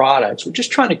push products. We're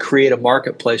just trying to create a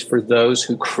marketplace for those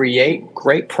who create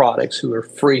great products who are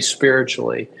free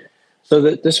spiritually, so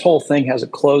that this whole thing has a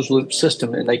closed loop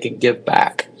system and they can give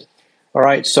back. All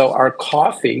right, so our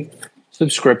coffee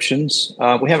subscriptions,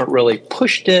 we haven't really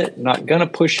pushed it, not going to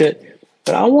push it,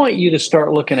 but I want you to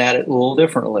start looking at it a little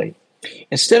differently.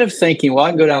 Instead of thinking, well,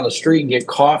 I can go down the street and get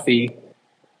coffee,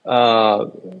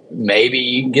 maybe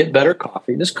you can get better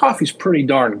coffee. This coffee's pretty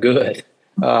darn good.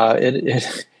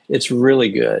 It's really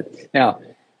good. Now,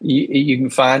 you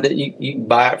can find it. You can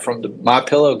buy it from the My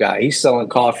Pillow guy. He's selling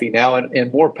coffee now,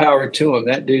 and more power to him.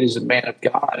 That dude is a man of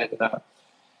God. And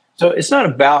so it's not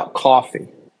about coffee.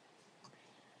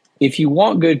 If you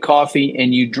want good coffee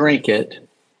and you drink it,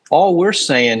 all we're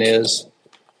saying is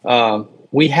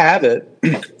we have it.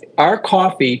 Our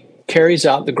coffee carries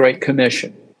out the Great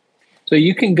Commission. So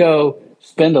you can go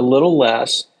spend a little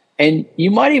less, and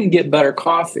you might even get better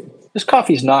coffee. This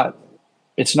coffee is not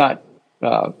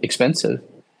expensive.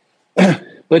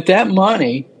 But that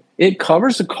money, it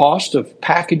covers the cost of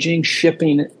packaging,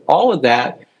 shipping, all of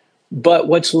that. But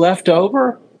what's left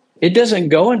over, it doesn't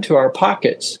go into our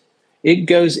pockets. It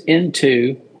goes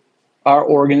into our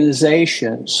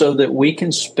organization so that we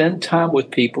can spend time with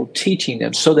people teaching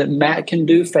them, so that Matt can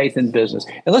do Faith in Business.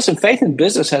 And listen, Faith in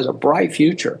Business has a bright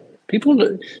future.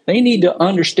 People, they need to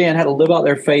understand how to live out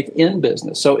their faith in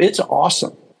business. So it's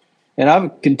awesome. And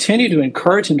I've continued to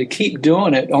encourage him to keep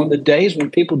doing it on the days when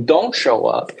people don't show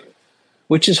up,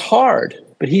 which is hard.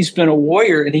 But he's been a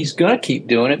warrior, and he's going to keep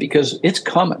doing it because it's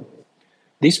coming.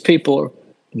 These people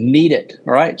need it,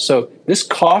 all right? So this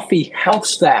coffee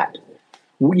helps that.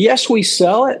 Yes, we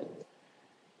sell it,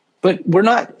 but we're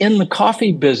not in the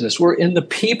coffee business. We're in the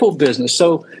people business.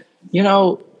 So, you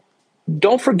know,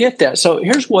 don't forget that. So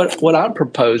here's what I'm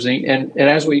proposing, and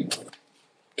as we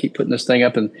keep putting this thing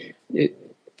up, and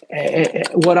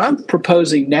what I'm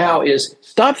proposing now is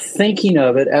stop thinking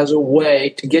of it as a way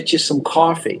to get you some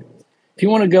coffee. If you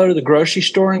want to go to the grocery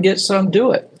store and get some,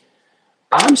 do it.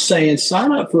 I'm saying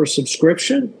sign up for a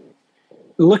subscription.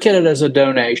 Look at it as a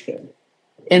donation.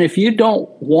 And if you don't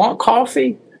want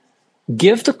coffee,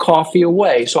 give the coffee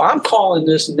away. So I'm calling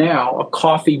this now a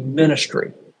coffee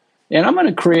ministry. And I'm going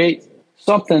to create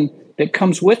something that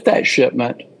comes with that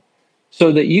shipment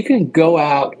so that you can go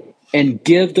out and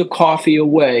give the coffee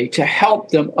away to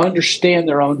help them understand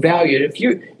their own value. If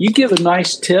you give a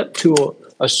nice tip to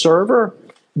a server,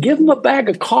 give them a bag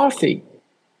of coffee.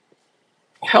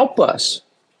 Help us.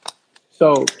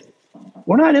 So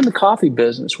we're not in the coffee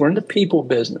business. We're in the people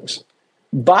business.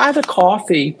 Buy the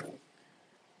coffee,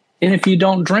 and if you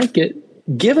don't drink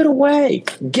it, give it away.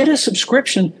 Get a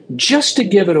subscription just to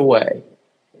give it away.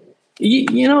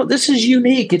 This is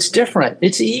unique. It's different.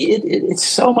 It's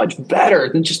so much better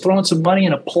than just throwing some money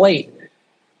in a plate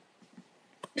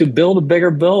to build a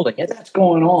bigger building. And that's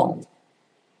going on.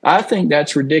 I think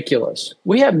that's ridiculous.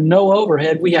 We have no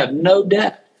overhead. We have no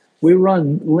debt. We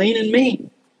run lean and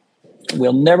mean.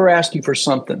 We'll never ask you for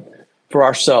something for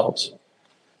ourselves.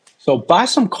 So buy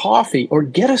some coffee or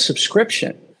get a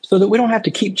subscription so that we don't have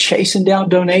to keep chasing down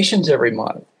donations every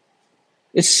month.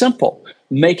 It's simple.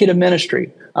 Make it a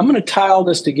ministry. I'm going to tie all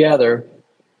this together,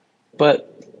 but,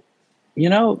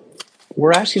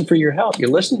 we're asking for your help. You're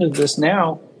listening to this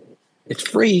now. It's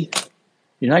free.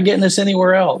 You're not getting this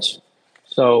anywhere else.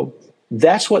 So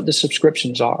that's what the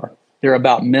subscriptions are. They're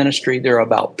about ministry. They're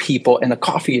about people. And the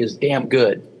coffee is damn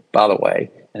good, by the way.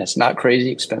 And it's not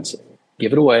crazy expensive.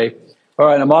 Give it away. All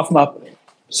right, I'm off my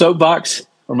soapbox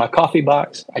or my coffee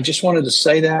box. I just wanted to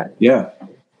say that. Yeah.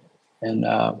 And,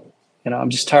 I'm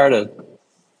just tired of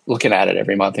looking at it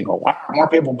every month and going, wow, more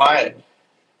people buy it.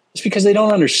 It's because they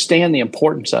don't understand the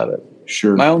importance of it.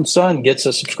 Sure. My own son gets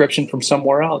a subscription from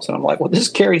somewhere else. And I'm like, well, this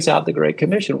carries out the Great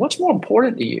Commission. What's more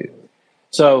important to you?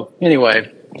 So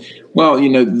anyway. Well,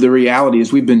 the reality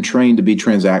is we've been trained to be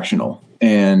transactional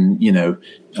and,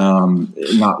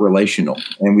 not relational.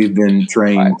 And we've been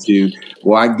trained to,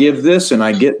 I give this and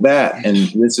I get that. And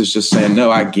this is just saying,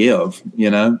 no, I give,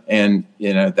 and,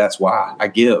 that's why I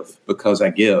give, because I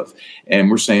give. And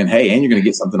we're saying, hey, and you're going to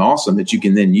get something awesome that you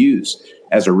can then use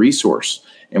as a resource.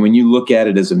 And when you look at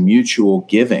it as a mutual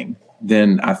giving,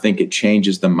 then I think it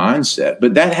changes the mindset.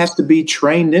 But that has to be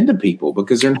trained into people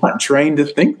because they're not trained to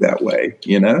think that way.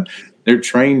 They're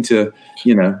trained to,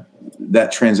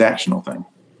 that transactional thing.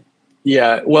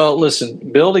 Yeah. Well,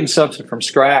 listen, building something from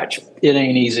scratch, it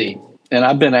ain't easy. And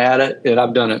I've been at it and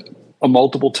I've done it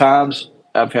multiple times.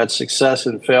 I've had success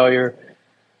and failure.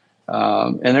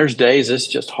 And there's days it's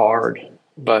just hard.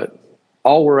 But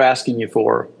all we're asking you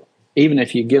for, even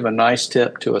if you give a nice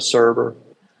tip to a server,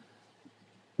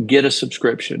 get a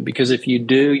subscription, because if you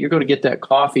do, you're going to get that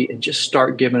coffee and just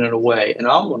start giving it away. And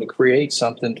I'm going to create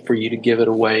something for you to give it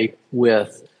away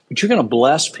with, but you're going to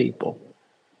bless people.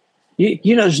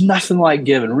 There's nothing like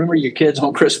giving. Remember your kids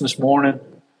on Christmas morning?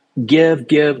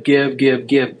 Give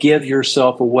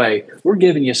yourself away. We're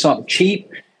giving you something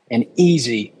cheap and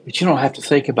easy that you don't have to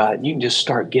think about it. You can just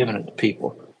start giving it to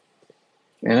people.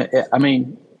 And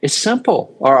it's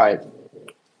simple. All right.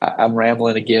 I'm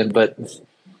rambling again, but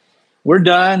we're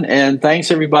done. And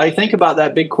thanks, everybody. Think about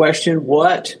that big question.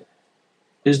 What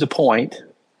is the point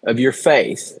of your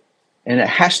faith? And it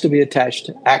has to be attached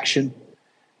to action.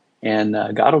 And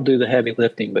God will do the heavy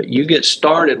lifting. But you get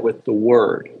started with the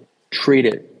Word. Treat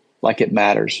it like it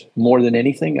matters more than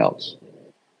anything else.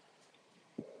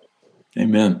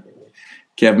 Amen.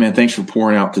 Kev, man, thanks for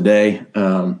pouring out today.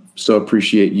 So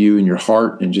appreciate you and your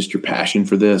heart and just your passion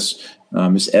for this.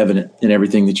 It's evident in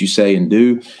everything that you say and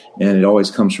do, and it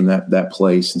always comes from that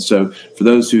place. And so for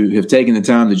those who have taken the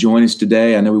time to join us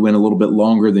today, I know we went a little bit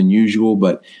longer than usual,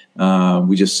 but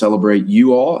we just celebrate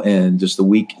you all and just the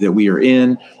week that we are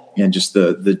in and just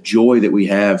the joy that we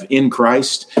have in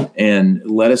Christ, and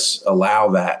let us allow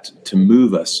that to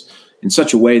move us in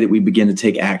such a way that we begin to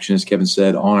take action, as Kevin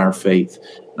said, on our faith,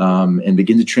 and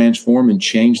begin to transform and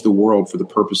change the world for the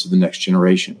purpose of the next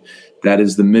generation. That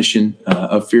is the mission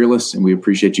of Fearless, and we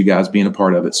appreciate you guys being a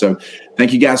part of it. So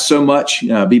thank you guys so much.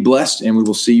 Be blessed, and we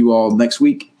will see you all next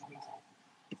week.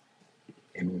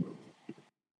 Amen.